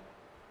ontvang?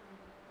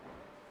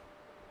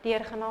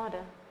 Deur genade.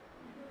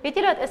 Weet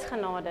julle wat is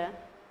genade?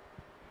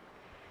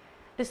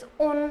 Dis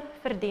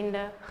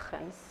onverdiende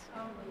guns.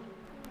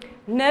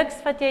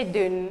 Niks wat jy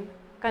doen,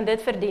 kan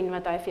dit verdien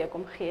wat hy vir jou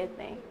kom gee het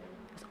nie.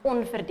 Dis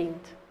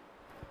onverdiend.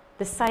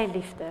 Dis sy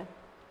liefde.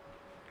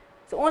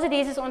 So ons het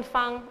Jesus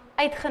ontvang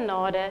uit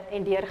genade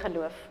en deur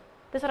geloof.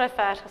 Dis wat daai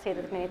vers gesê het,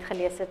 wat ek net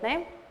gelees het,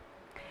 né?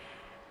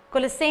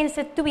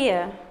 Kolossense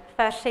 2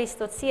 vers 6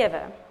 tot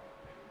 7.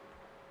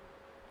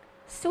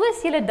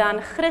 Soos julle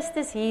dan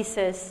Christus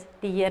Jesus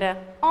die Here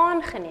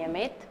aangeneem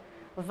het,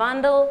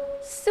 wandel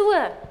so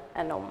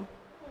in hom.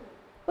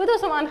 Hoe het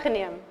ons hom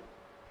aangeneem?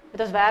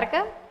 Met ons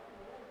werke?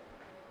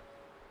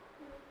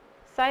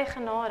 Sy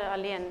genade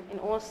alleen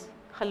en ons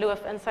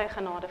geloof in sy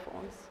genade vir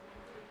ons.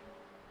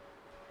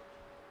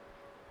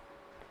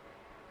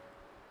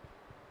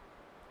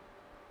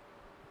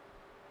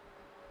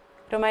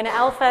 Romeine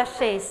 11 vers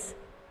 6.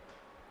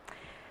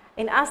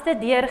 En as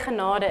dit deur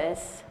genade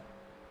is,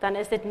 dan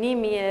is dit nie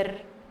meer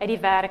uit die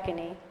werke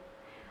nie.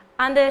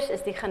 Anders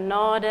is die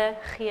genade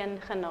geen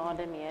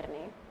genade meer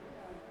nie.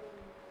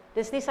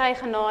 Dis nie sy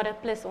genade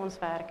plus ons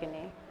werke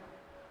nie.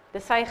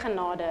 Dis sy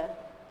genade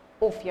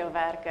of jou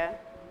werke.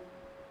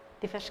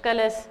 Die verskil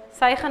is,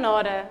 sy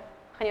genade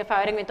gaan jou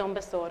verhouding met hom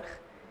besorg.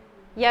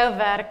 Jou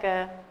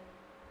werke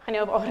gaan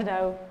jou op orde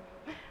hou.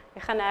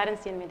 Jy gaan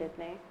nêrens heen met dit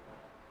nie.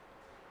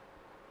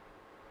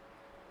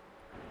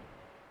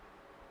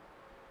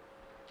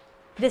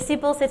 Die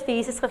disippels het vir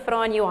Jesus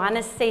gevra in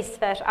Johannes 6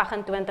 vers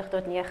 28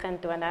 tot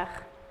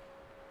 29.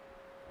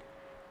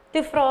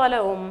 Toe vra hulle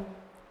hom,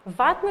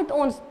 wat moet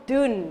ons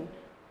doen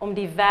om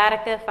die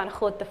werke van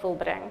God te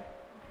volbring?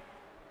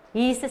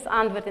 Jesus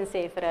antwoord en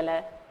sê vir hulle,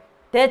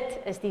 dit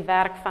is die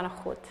werk van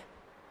God,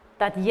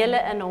 dat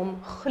julle in hom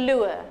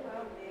glo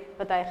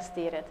wat hy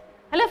gestuur het.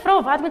 Hulle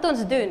vra, wat moet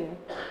ons doen?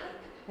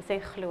 Hy sê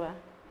glo.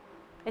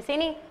 Hy sê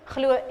nie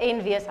glo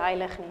en wees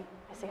heilig nie,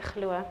 hy sê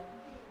glo.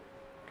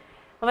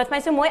 Maar wat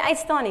my so mooi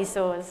uitstaan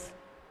hierso is,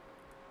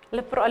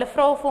 hulle vra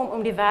vir hom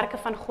om die werke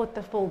van God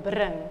te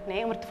volbring,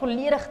 né, om dit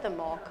volledig te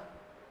maak.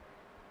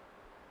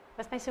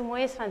 Wat my so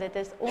mooi is van dit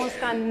is, ons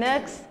kan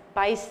niks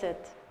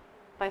bysit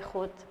by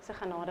God se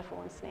genade vir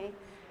ons nie.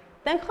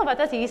 Dink gou wat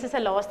was Jesus se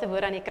laaste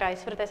woorde aan die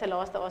kruis voordat hy sy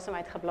laaste asem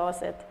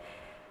uitgeblaas het.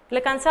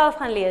 Julle kan self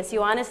gaan lees,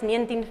 Johannes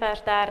 19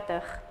 vers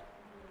 30.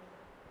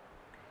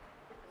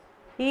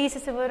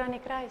 Jesus se woorde aan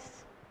die kruis.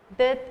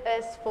 Dit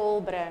is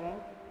volbring.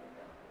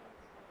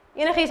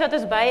 Enigiets wat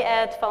ons by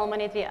add, val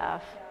maar net weer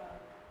af.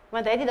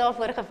 Want hy het nie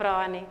daarvoor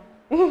gevra nie.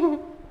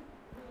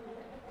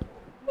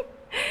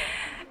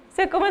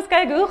 So kom ons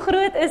kyk, hoe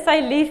groot is sy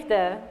liefde?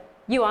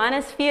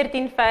 Johannes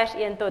 14 vers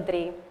 1 tot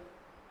 3.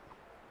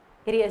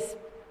 Hierdie is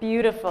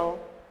beautiful.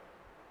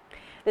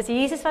 Dis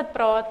Jesus wat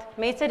praat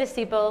met sy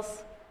disippels,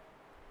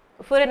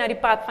 voor hy nou die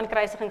pad van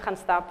kruisiging gaan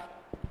stap.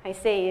 Hy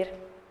sê hier,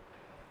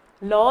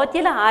 laat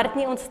julle hart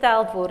nie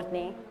ontsteld word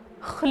nie.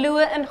 Glo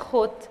in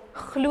God,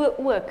 glo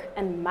ook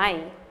in my.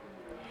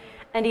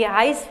 In die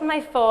huis van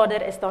my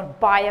Vader is daar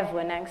baie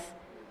wonings.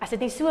 As dit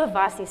nie so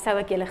was nie, sou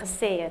ek julle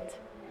gesê het.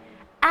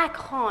 Ek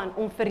gaan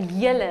om vir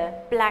julle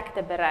plek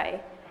te berei.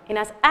 En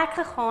as ek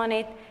gegaan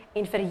het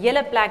en vir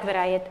julle plek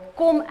berei het,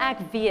 kom ek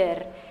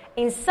weer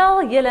en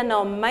sal julle na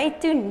my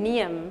toe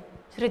neem,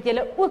 sodat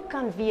julle ook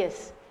kan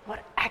wees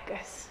waar ek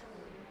is.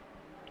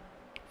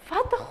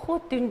 Wat 'n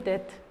God doen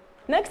dit?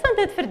 Niks van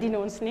dit verdien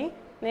ons nie,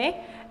 nê?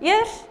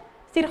 Eers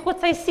stuur God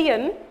sy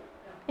seun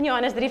in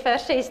Johannes 3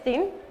 vers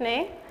 16,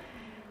 nê?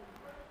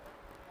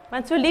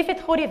 Want so lief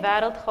het God die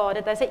wêreld gehad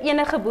dat hy sy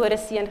eniggebore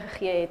seun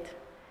gegee het,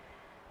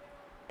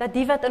 dat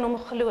die wat in hom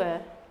glo,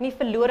 nie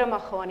verlore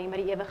mag gaan nie, maar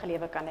die ewige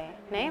lewe kan hê,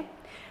 nê?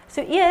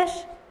 So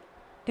eers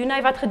doen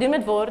hy wat gedoen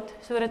moet word,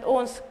 sodat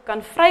ons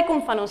kan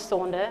vrykom van ons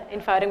sonde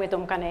en verhouding met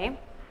hom kan hê.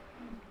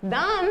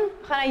 Dan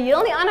gaan hy heel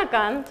aan die ander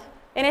kant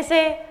en hy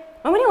sê,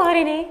 maar moenie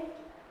worry nie,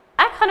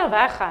 ek gaan nou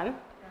weggaan,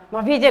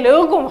 maar weet julle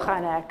hoekom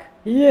gaan ek?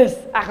 Yes,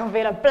 ek gaan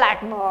vir julle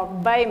plek maak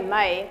by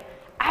my.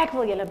 Ek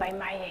wil julle by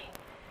my hê.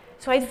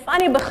 So hy het van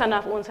die begin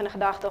af ons in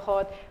gedagte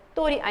gehad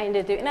tot die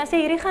einde toe. En as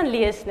jy hierdie gaan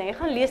lees, nee,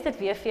 gaan lees dit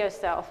weer vir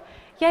jouself.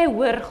 Jy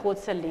hoor God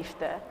se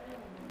liefde.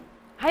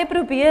 Hy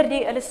probeer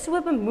hulle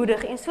so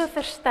bemoedig en so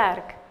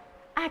versterk.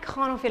 Ek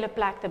gaan om vir julle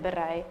plek te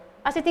berei.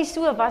 As dit nie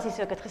so was,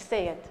 sou ek dit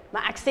gesê het.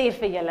 Maar ek sê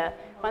vir julle,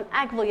 want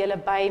ek wil julle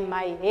by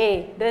my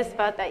hê. Dis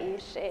wat hy hier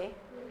sê.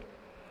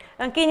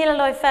 Dan ken julle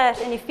daai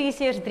vers in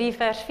Efesiërs 3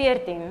 vers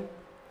 14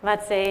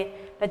 wat sê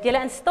dat julle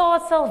in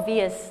staat sal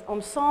wees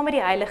om saam met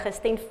die heiliges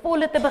ten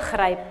volle te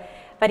begryp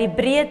wat die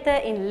breedte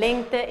en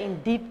lengte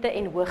en diepte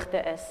en hoogte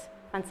is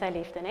van sy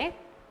liefde, né?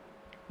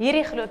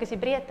 Hierdie glo ek is die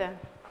breedte.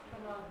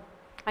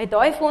 Hy het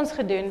daai vir ons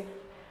gedoen,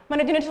 maar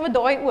hy doen dit vir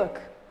daai ook,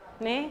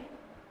 né?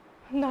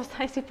 Nou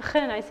hy is die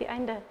begin en hy is die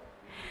einde.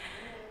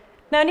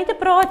 Nou nie te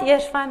praat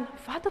eers van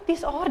wat op die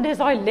aarde is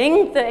daai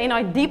lengte en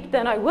daai diepte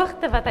en daai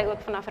hoogte wat hy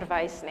ook vanaf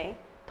verwys, né?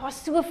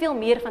 Daar's soveel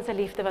meer van sy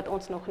liefde wat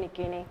ons nog nie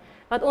ken nie,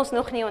 wat ons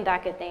nog nie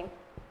ontdek het nie.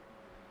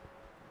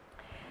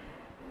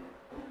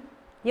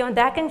 Die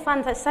ontdekking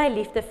van sy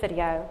liefde vir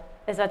jou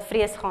is wat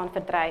vrees gaan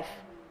verdryf.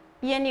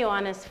 1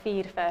 Johannes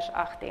 4 vers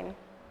 18.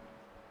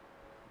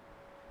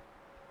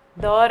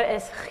 Daar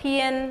is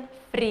geen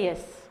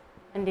vrees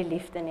in die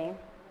liefde nie,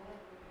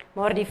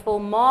 maar die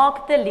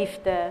volmaakte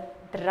liefde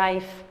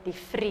dryf die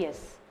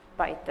vrees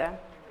buite.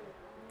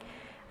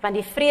 Want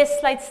die vrees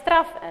sluit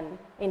straf in,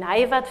 en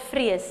hy wat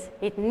vrees,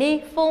 het nie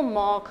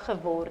volmaak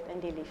geword in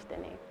die liefde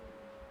nie.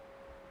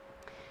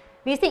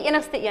 Wie is die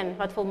enigste een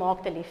wat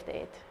volmaakte liefde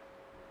het?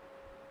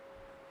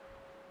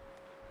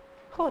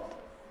 God.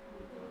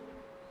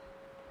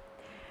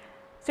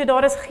 So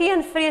daar is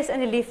geen vrees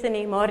in die liefde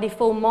nie, maar die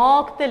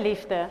volmaakte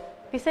liefde.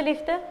 Wie se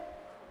liefde?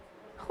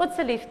 God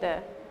se liefde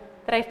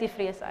dryf die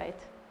vrees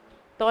uit.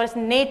 Daar is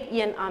net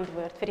een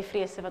antwoord vir die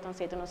vrese wat ons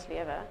het in ons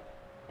lewe,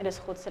 en dis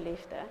God se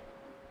liefde.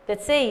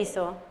 Dit sê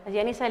hierso, as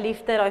jy nie sy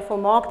liefde, daai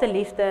volmaakte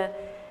liefde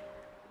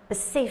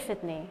besef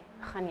het nie,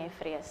 gaan jy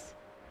vrees.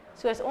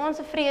 So as ons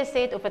 'n vrees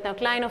het, of dit nou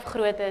klein of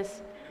groot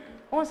is,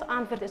 ons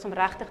antwoord is om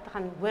regtig te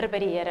gaan hoor by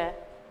die Here,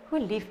 hoe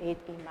lief het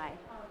U my?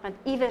 Want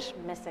iewers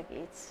mis ek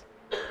iets.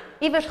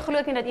 Iewers glo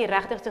ek nie dat U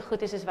regtig so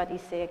goed is soos wat U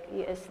sê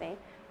U is nie.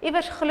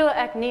 Iewers glo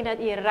ek nie dat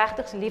U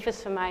regtig lief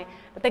is vir my,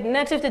 dat ek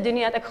niks hoef te doen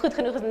nie, dat ek goed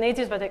genoeg is net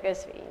soos wat ek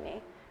is vir U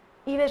nie.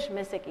 Iewers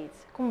mis ek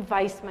iets. Kom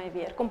wys my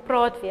weer, kom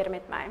praat weer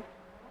met my.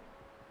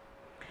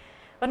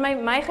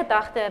 Want my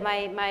gedagte,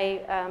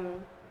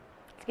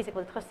 ekskuus, ek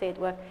wil dit gesê het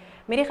ook,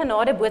 met die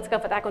genade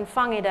boodskap wat ek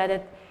ontvang het, dat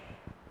dit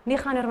nie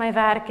gaan oor my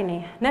werk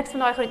nie. Niks van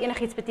daai goed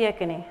enigiets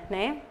beteken nie,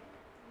 né?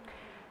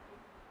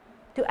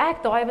 Toe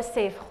ek daai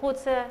besef, God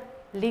se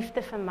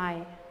liefde vir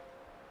my,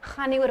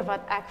 gaan nie oor wat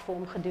ek vir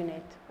hom gedoen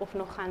het, of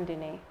nog gaan doen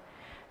nie.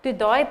 Toe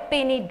daai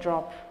penny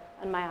drop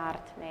in my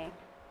hart, né?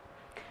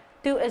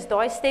 Toe is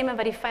daai stemme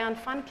wat die vyand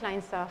van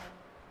kleins af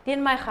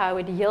teen my gehou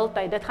het die hele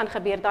tyd, dit gaan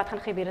gebeur, dat gaan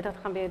gebeur, dit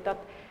gaan gebeur, dat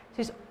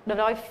soos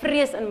daai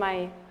vrees in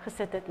my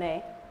gesit het,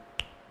 né?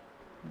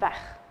 Weg.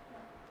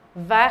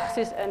 Weg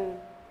soos in,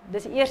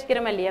 dis die eerste keer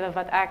in my lewe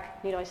wat ek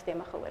nie daai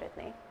stemme gehoor het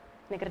nie.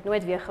 En ek het dit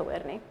nooit weer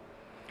gehoor nie.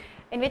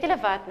 En weet julle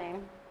wat, né?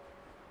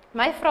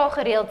 My vraag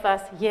gereeld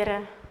was,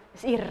 Here,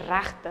 is U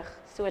regtig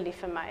so lief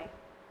vir my?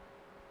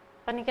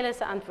 Wat dink julle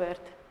se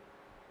antwoord?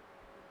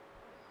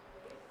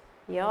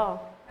 Ja,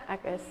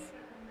 ek is.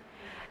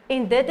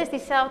 En dit is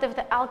dieselfde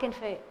wat elkeen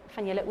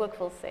van julle ook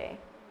wil sê.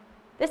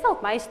 Dis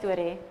dalk my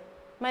storie,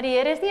 maar die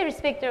Here is nie 'n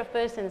respecter of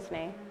persons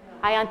nie.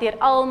 Hy hanteer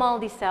almal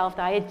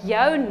dieselfde. Hy het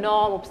jou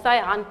naam op sy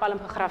handpalm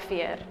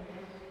gegraveer.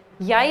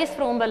 Jy is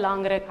vir hom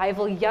belangrik. Hy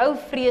wil jou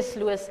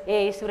vreesloos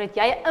hê sodat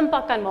jy 'n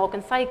impak kan maak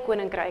in sy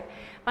koninkryk.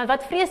 Want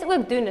wat vrees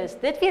ook doen is,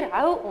 dit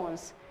weerhou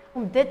ons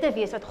om dit te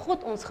wees wat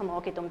God ons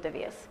gemaak het om te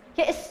wees.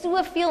 Jy is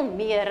soveel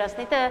meer as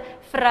net 'n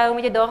vrou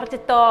met jou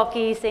daaglikse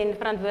taakies en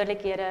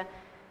verantwoordelikhede.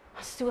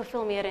 Maar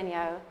soveel meer in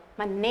jou,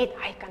 maar net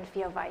hy kan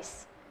vir jou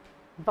wys.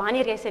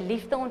 Wanneer jy sy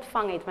liefde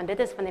ontvang het, want dit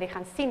is wanneer jy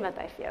gaan sien wat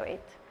hy vir jou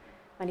het.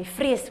 Want die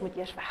vrees moet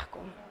eers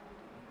wegkom.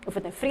 Of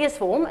dit 'n vrees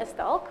vir hom is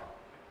dalk,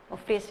 of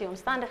vrees vir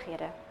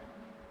omstandighede.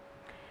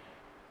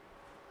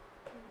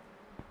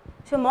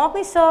 So maak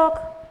nie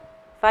saak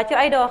wat jou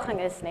uitdaging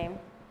is nie.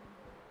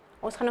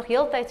 Ons gaan nog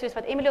heeltyd, soos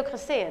wat Emily ook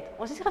gesê het,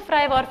 ons is nie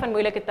gevrywaar van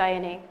moeilike tye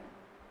nie.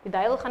 Die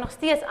duiwel gaan nog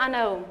steeds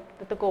aanhou om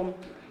dit te kom.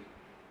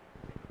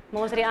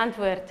 Maar ons het die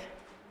antwoord.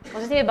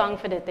 Ons is nie meer bang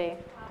vir dit nie.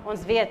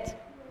 Ons weet.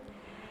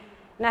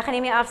 En ek gaan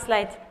hiermee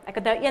afsluit. Ek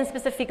het nou een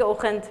spesifieke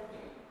oggend,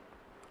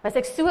 was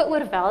ek so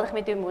oorweldig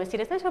met emosie.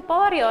 Dit is nou so 'n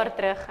paar jaar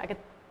terug. Ek het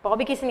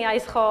babietjies in die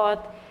huis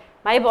gehad.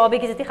 My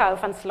babietjies het nie gehou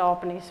van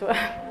slaap nie, so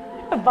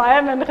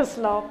baie min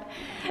geslaap.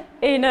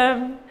 En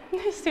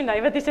so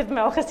nee, wat is dit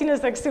my al gesien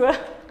as ek so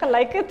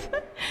gelyk het.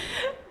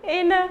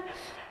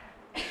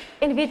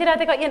 En weet jy dat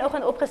ek al een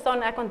oggend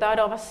opgestaan en ek onthou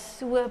daar was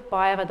so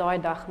baie wat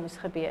daai dag moes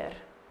gebeur.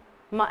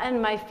 Maar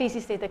in my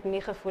fisies het ek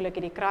nie gevoel ek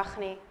het die krag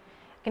nie.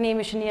 Ek het nie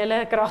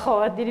emosionele krag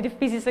gehad, nie die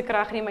fisiese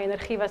krag nie, my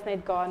energie was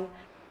net gone.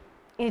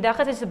 En die dag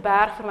het so 'n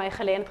berg vir my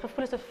gelê en het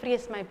gevoel asof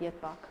vrees my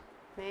beetpak,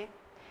 né?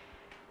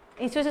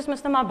 En soos ons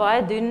mos nou maar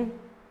baie doen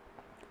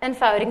in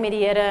verhouding met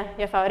die Here.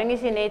 Jou verhouding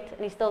is nie net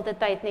in die stilte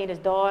tyd nie,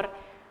 dis daar,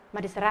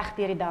 maar dis reg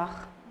deur die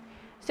dag.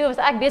 So was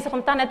ek besig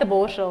om tande te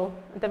borsel.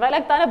 En terwyl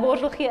ek tande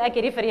borsel, gee ek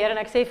hierdie vir Here en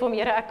ek sê vir hom,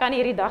 Here, ek kan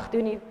nie hierdie dag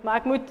doen nie, maar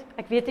ek moet.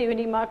 Ek weet nie hoe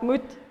nie, maar ek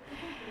moet.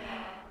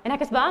 En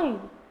ek is bang,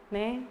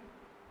 né?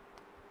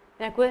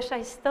 En ek hoor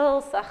sy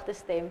stil, sagte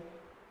stem.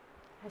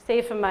 Hy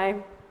sê vir my,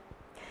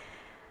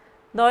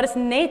 daar is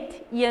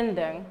net een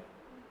ding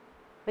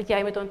wat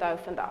jy moet onthou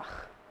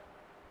vandag.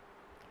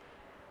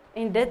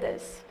 En dit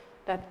is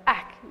dat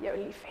ek jou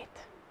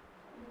liefhet.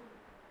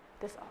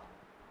 Dis al.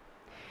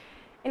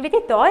 En weet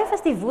jy, daai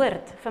was die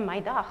woord vir my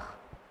dag.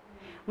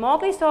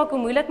 Maak nie saak hoe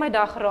moeilik my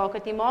dag geraak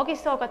het nie, maak nie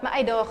saak wat my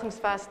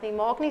uitdagings was nie,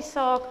 maak nie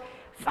saak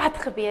wat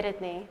gebeur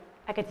het nie.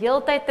 Ek het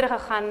heeltyd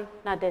teruggegaan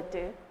na dit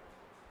toe.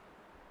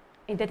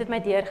 En dit het my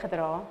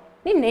deurgedra.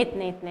 Nie net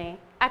nie.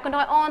 Ek kon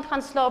daai aand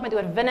gaan slaap met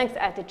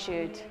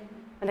oorwinningsattitude,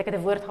 want ek het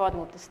 'n woord gehad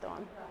om op te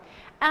staan.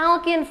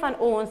 Elkeen van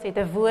ons het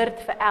 'n woord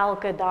vir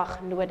elke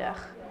dag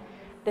nodig.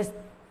 Dis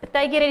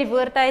baie keer in die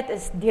woordtyd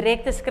is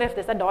direkte skrif,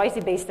 dis dat daai is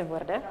die beste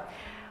woorde.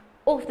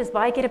 Of dis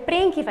baie keer 'n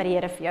prentjie wat die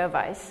Here vir jou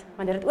wys,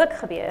 want dit het ook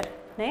gebeur,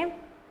 né?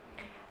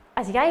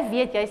 As jy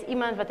weet jy is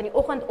iemand wat in die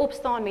oggend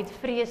opstaan met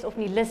vrees of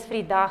nie lus vir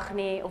die dag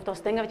nie, of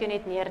daar's dinge wat jou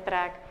net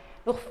neertrek,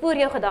 nog voor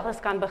jou gedagtes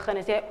kan begin,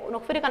 as jy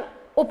nog voor jy kan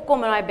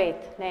opkom in daai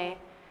bed, né?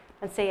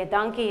 Dan sê jy,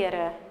 dankie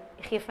Here,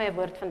 U gee my 'n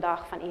woord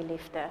vandag van U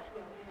liefde.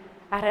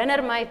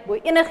 Herinner my bo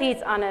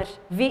enigiets anders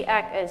wie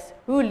ek is,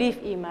 hoe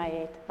lief U my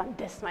het, want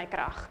dis my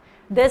krag.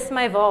 Dis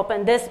my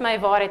wapen, dis my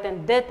waarheid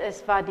en dit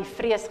is wat die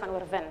vrees gaan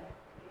oorwin.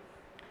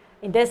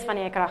 En dis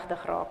wanneer jy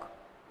kragtig raak.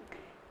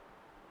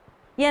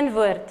 Een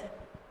woord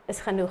is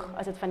genoeg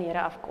as dit van die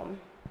Here afkom.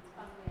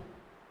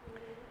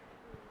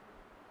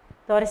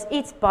 Daar is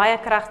iets baie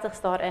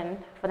kragtigs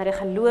daarin, wanneer 'n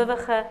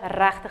gelowige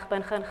regtig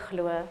begin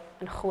glo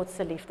in God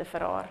se liefde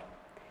vir haar.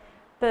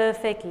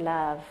 Perfect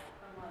love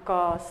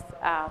cast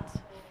out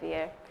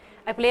fear.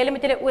 Ek wil julle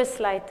met julle oë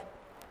sluit.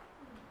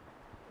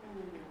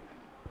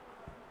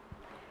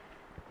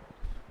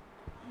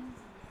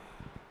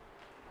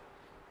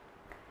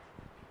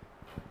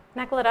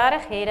 En ek wil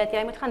regtig hê dat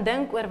jy moet gaan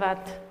dink oor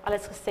wat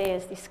alles gesê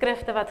is, die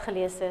skrifte wat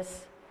gelees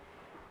is,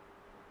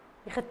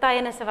 die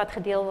getuienisse wat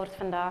gedeel word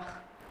vandag.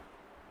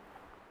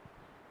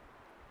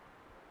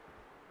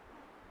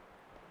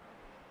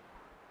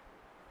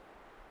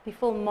 Die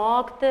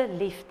volmaakte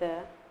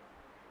liefde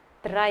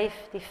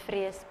dryf die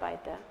vrees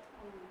buite.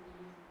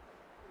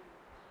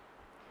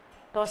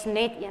 Daar's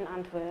net een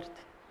antwoord.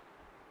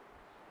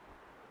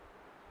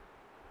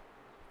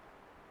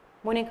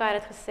 Monica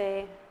het dit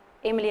gesê,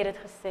 Emily het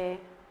dit gesê,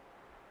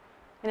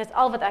 en dit is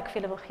al wat ek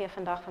vir julle wil gee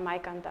vandag van my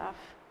kant af.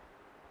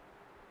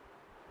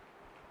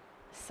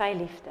 Sy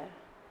liefde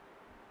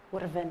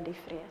oorwin die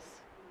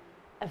vrees.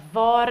 'n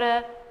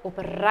Ware,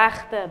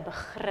 opregte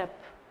begrip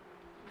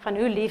van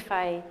hoe lief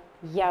hy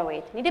jou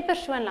het. Nie die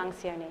persoon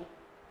langs jou nie,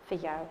 vir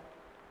jou.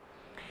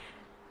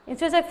 En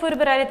soos ek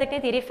voorberei het, ek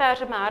net hierdie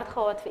vers op my hart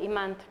gehad vir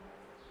iemand.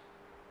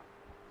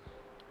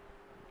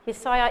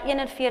 Jesaja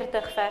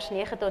 41 vers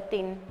 9 tot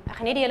 10. Ek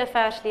gaan nie die hele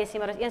vers lees nie,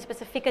 maar daar is een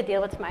spesifieke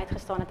deel wat vir my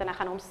uitgestaan het en ek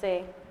gaan hom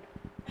sê.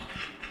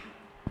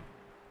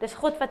 Dis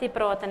God wat hier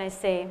praat en hy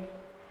sê,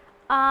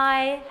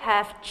 I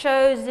have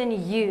chosen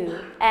you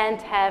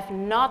and have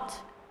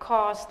not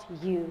cast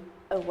you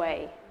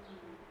away.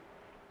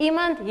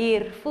 Iemand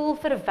hier voel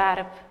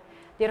verwerp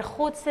deur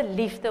God se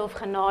liefde of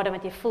genade,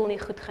 want jy voel nie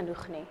goed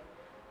genoeg nie.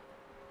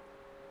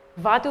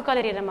 Wat ook al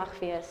die rede mag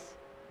wees.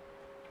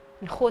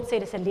 En God sê,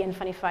 dis 'n leuen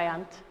van die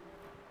vyand.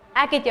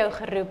 Ek het jou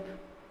geroep,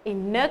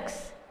 en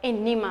niks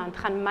en niemand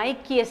gaan my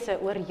keuse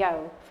oor jou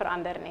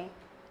verander nie.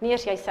 Nie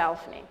eers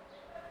jouself nie.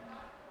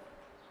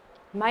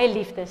 My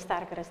liefde is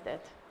sterker as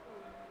dit.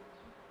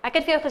 Ek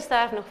het vir jou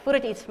gesterf nog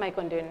voordat jy iets vir my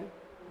kon doen.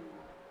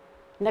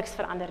 Niks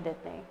verander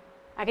dit nie.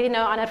 Ek het nie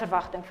nou 'n ander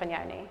verwagting van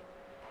jou nie.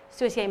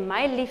 Soos jy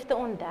my liefde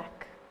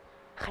ontdek,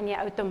 gaan jy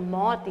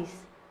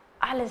outomaties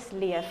alles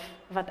leef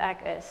wat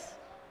ek is.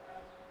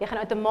 Jy gaan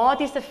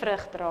outomaties 'n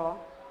vrug dra.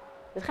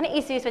 Dit gaan nie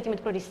iets wees wat jy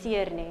moet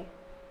produseer nie.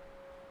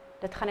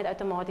 Dit gaan net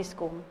outomaties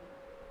kom.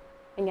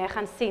 En jy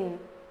gaan sien,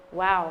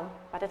 wow,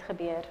 wat het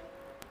gebeur.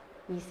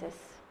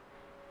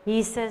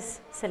 Jesus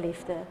se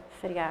liefde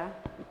vir jou.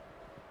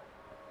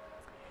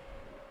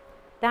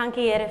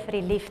 Dankie Here vir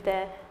die liefde,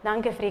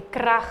 dankie vir die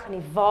krag en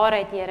die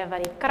waarheid Here,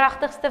 wat die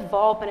kragtigste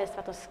wapen is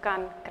wat ons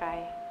kan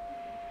kry.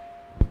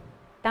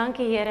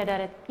 Dankie Here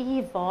dat dit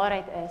U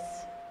waarheid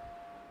is.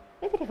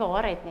 Net die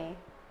waarheid nie.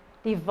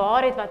 Die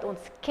waarheid wat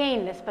ons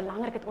ken, dis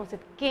belangrik dat ons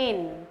dit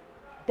ken.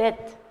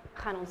 Dit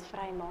gaan ons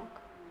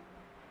vrymaak.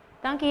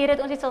 Dankie Here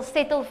dat ons nie sal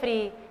settle vir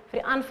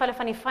die aanvalle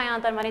van die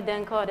vyand en maar nie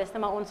dink, dis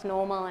nou maar ons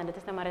normaal en dit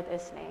is nou maar dit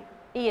is nie.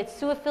 U het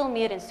soveel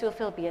meer en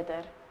soveel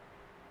beter.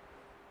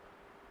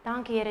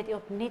 Dankie Here dat U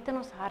opnuut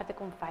in ons harte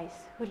kom wys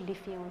hoe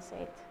lief U ons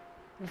het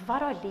en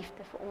wat daai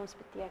liefde vir ons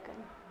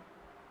beteken.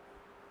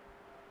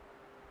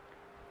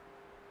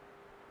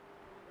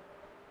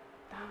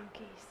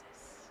 Dankie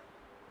Jesus.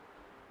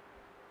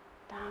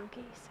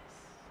 Dankie Jesus.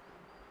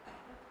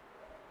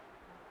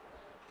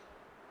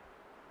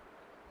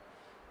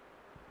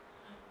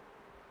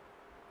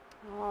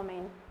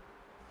 Amen.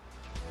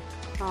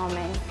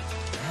 Amen.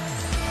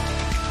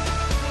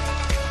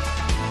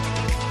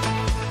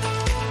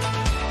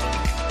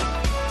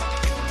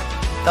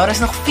 Daar is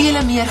nog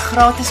vele meer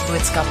gratis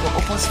boodskappe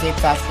op ons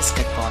webwerf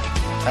beskikbaar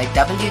by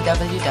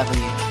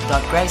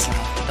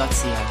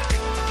www.gracelife.co.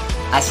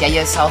 As jy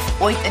jouself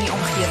ooit in die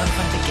omgewing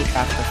van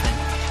Piketberg bevind,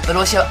 wil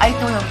ons jou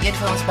uitnooi om een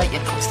van ons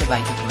byeenkomste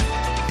by te woon.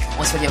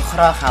 Ons wil jou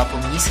graag help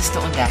om Jesus te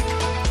ontdek,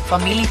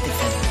 familie te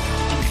vind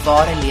en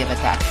ware lewe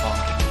te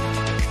ervaar.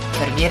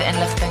 Vir meer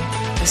inligting,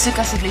 besoek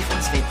asseblief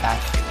ons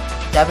webwerf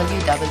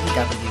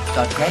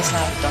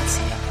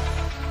www.gracelife.co.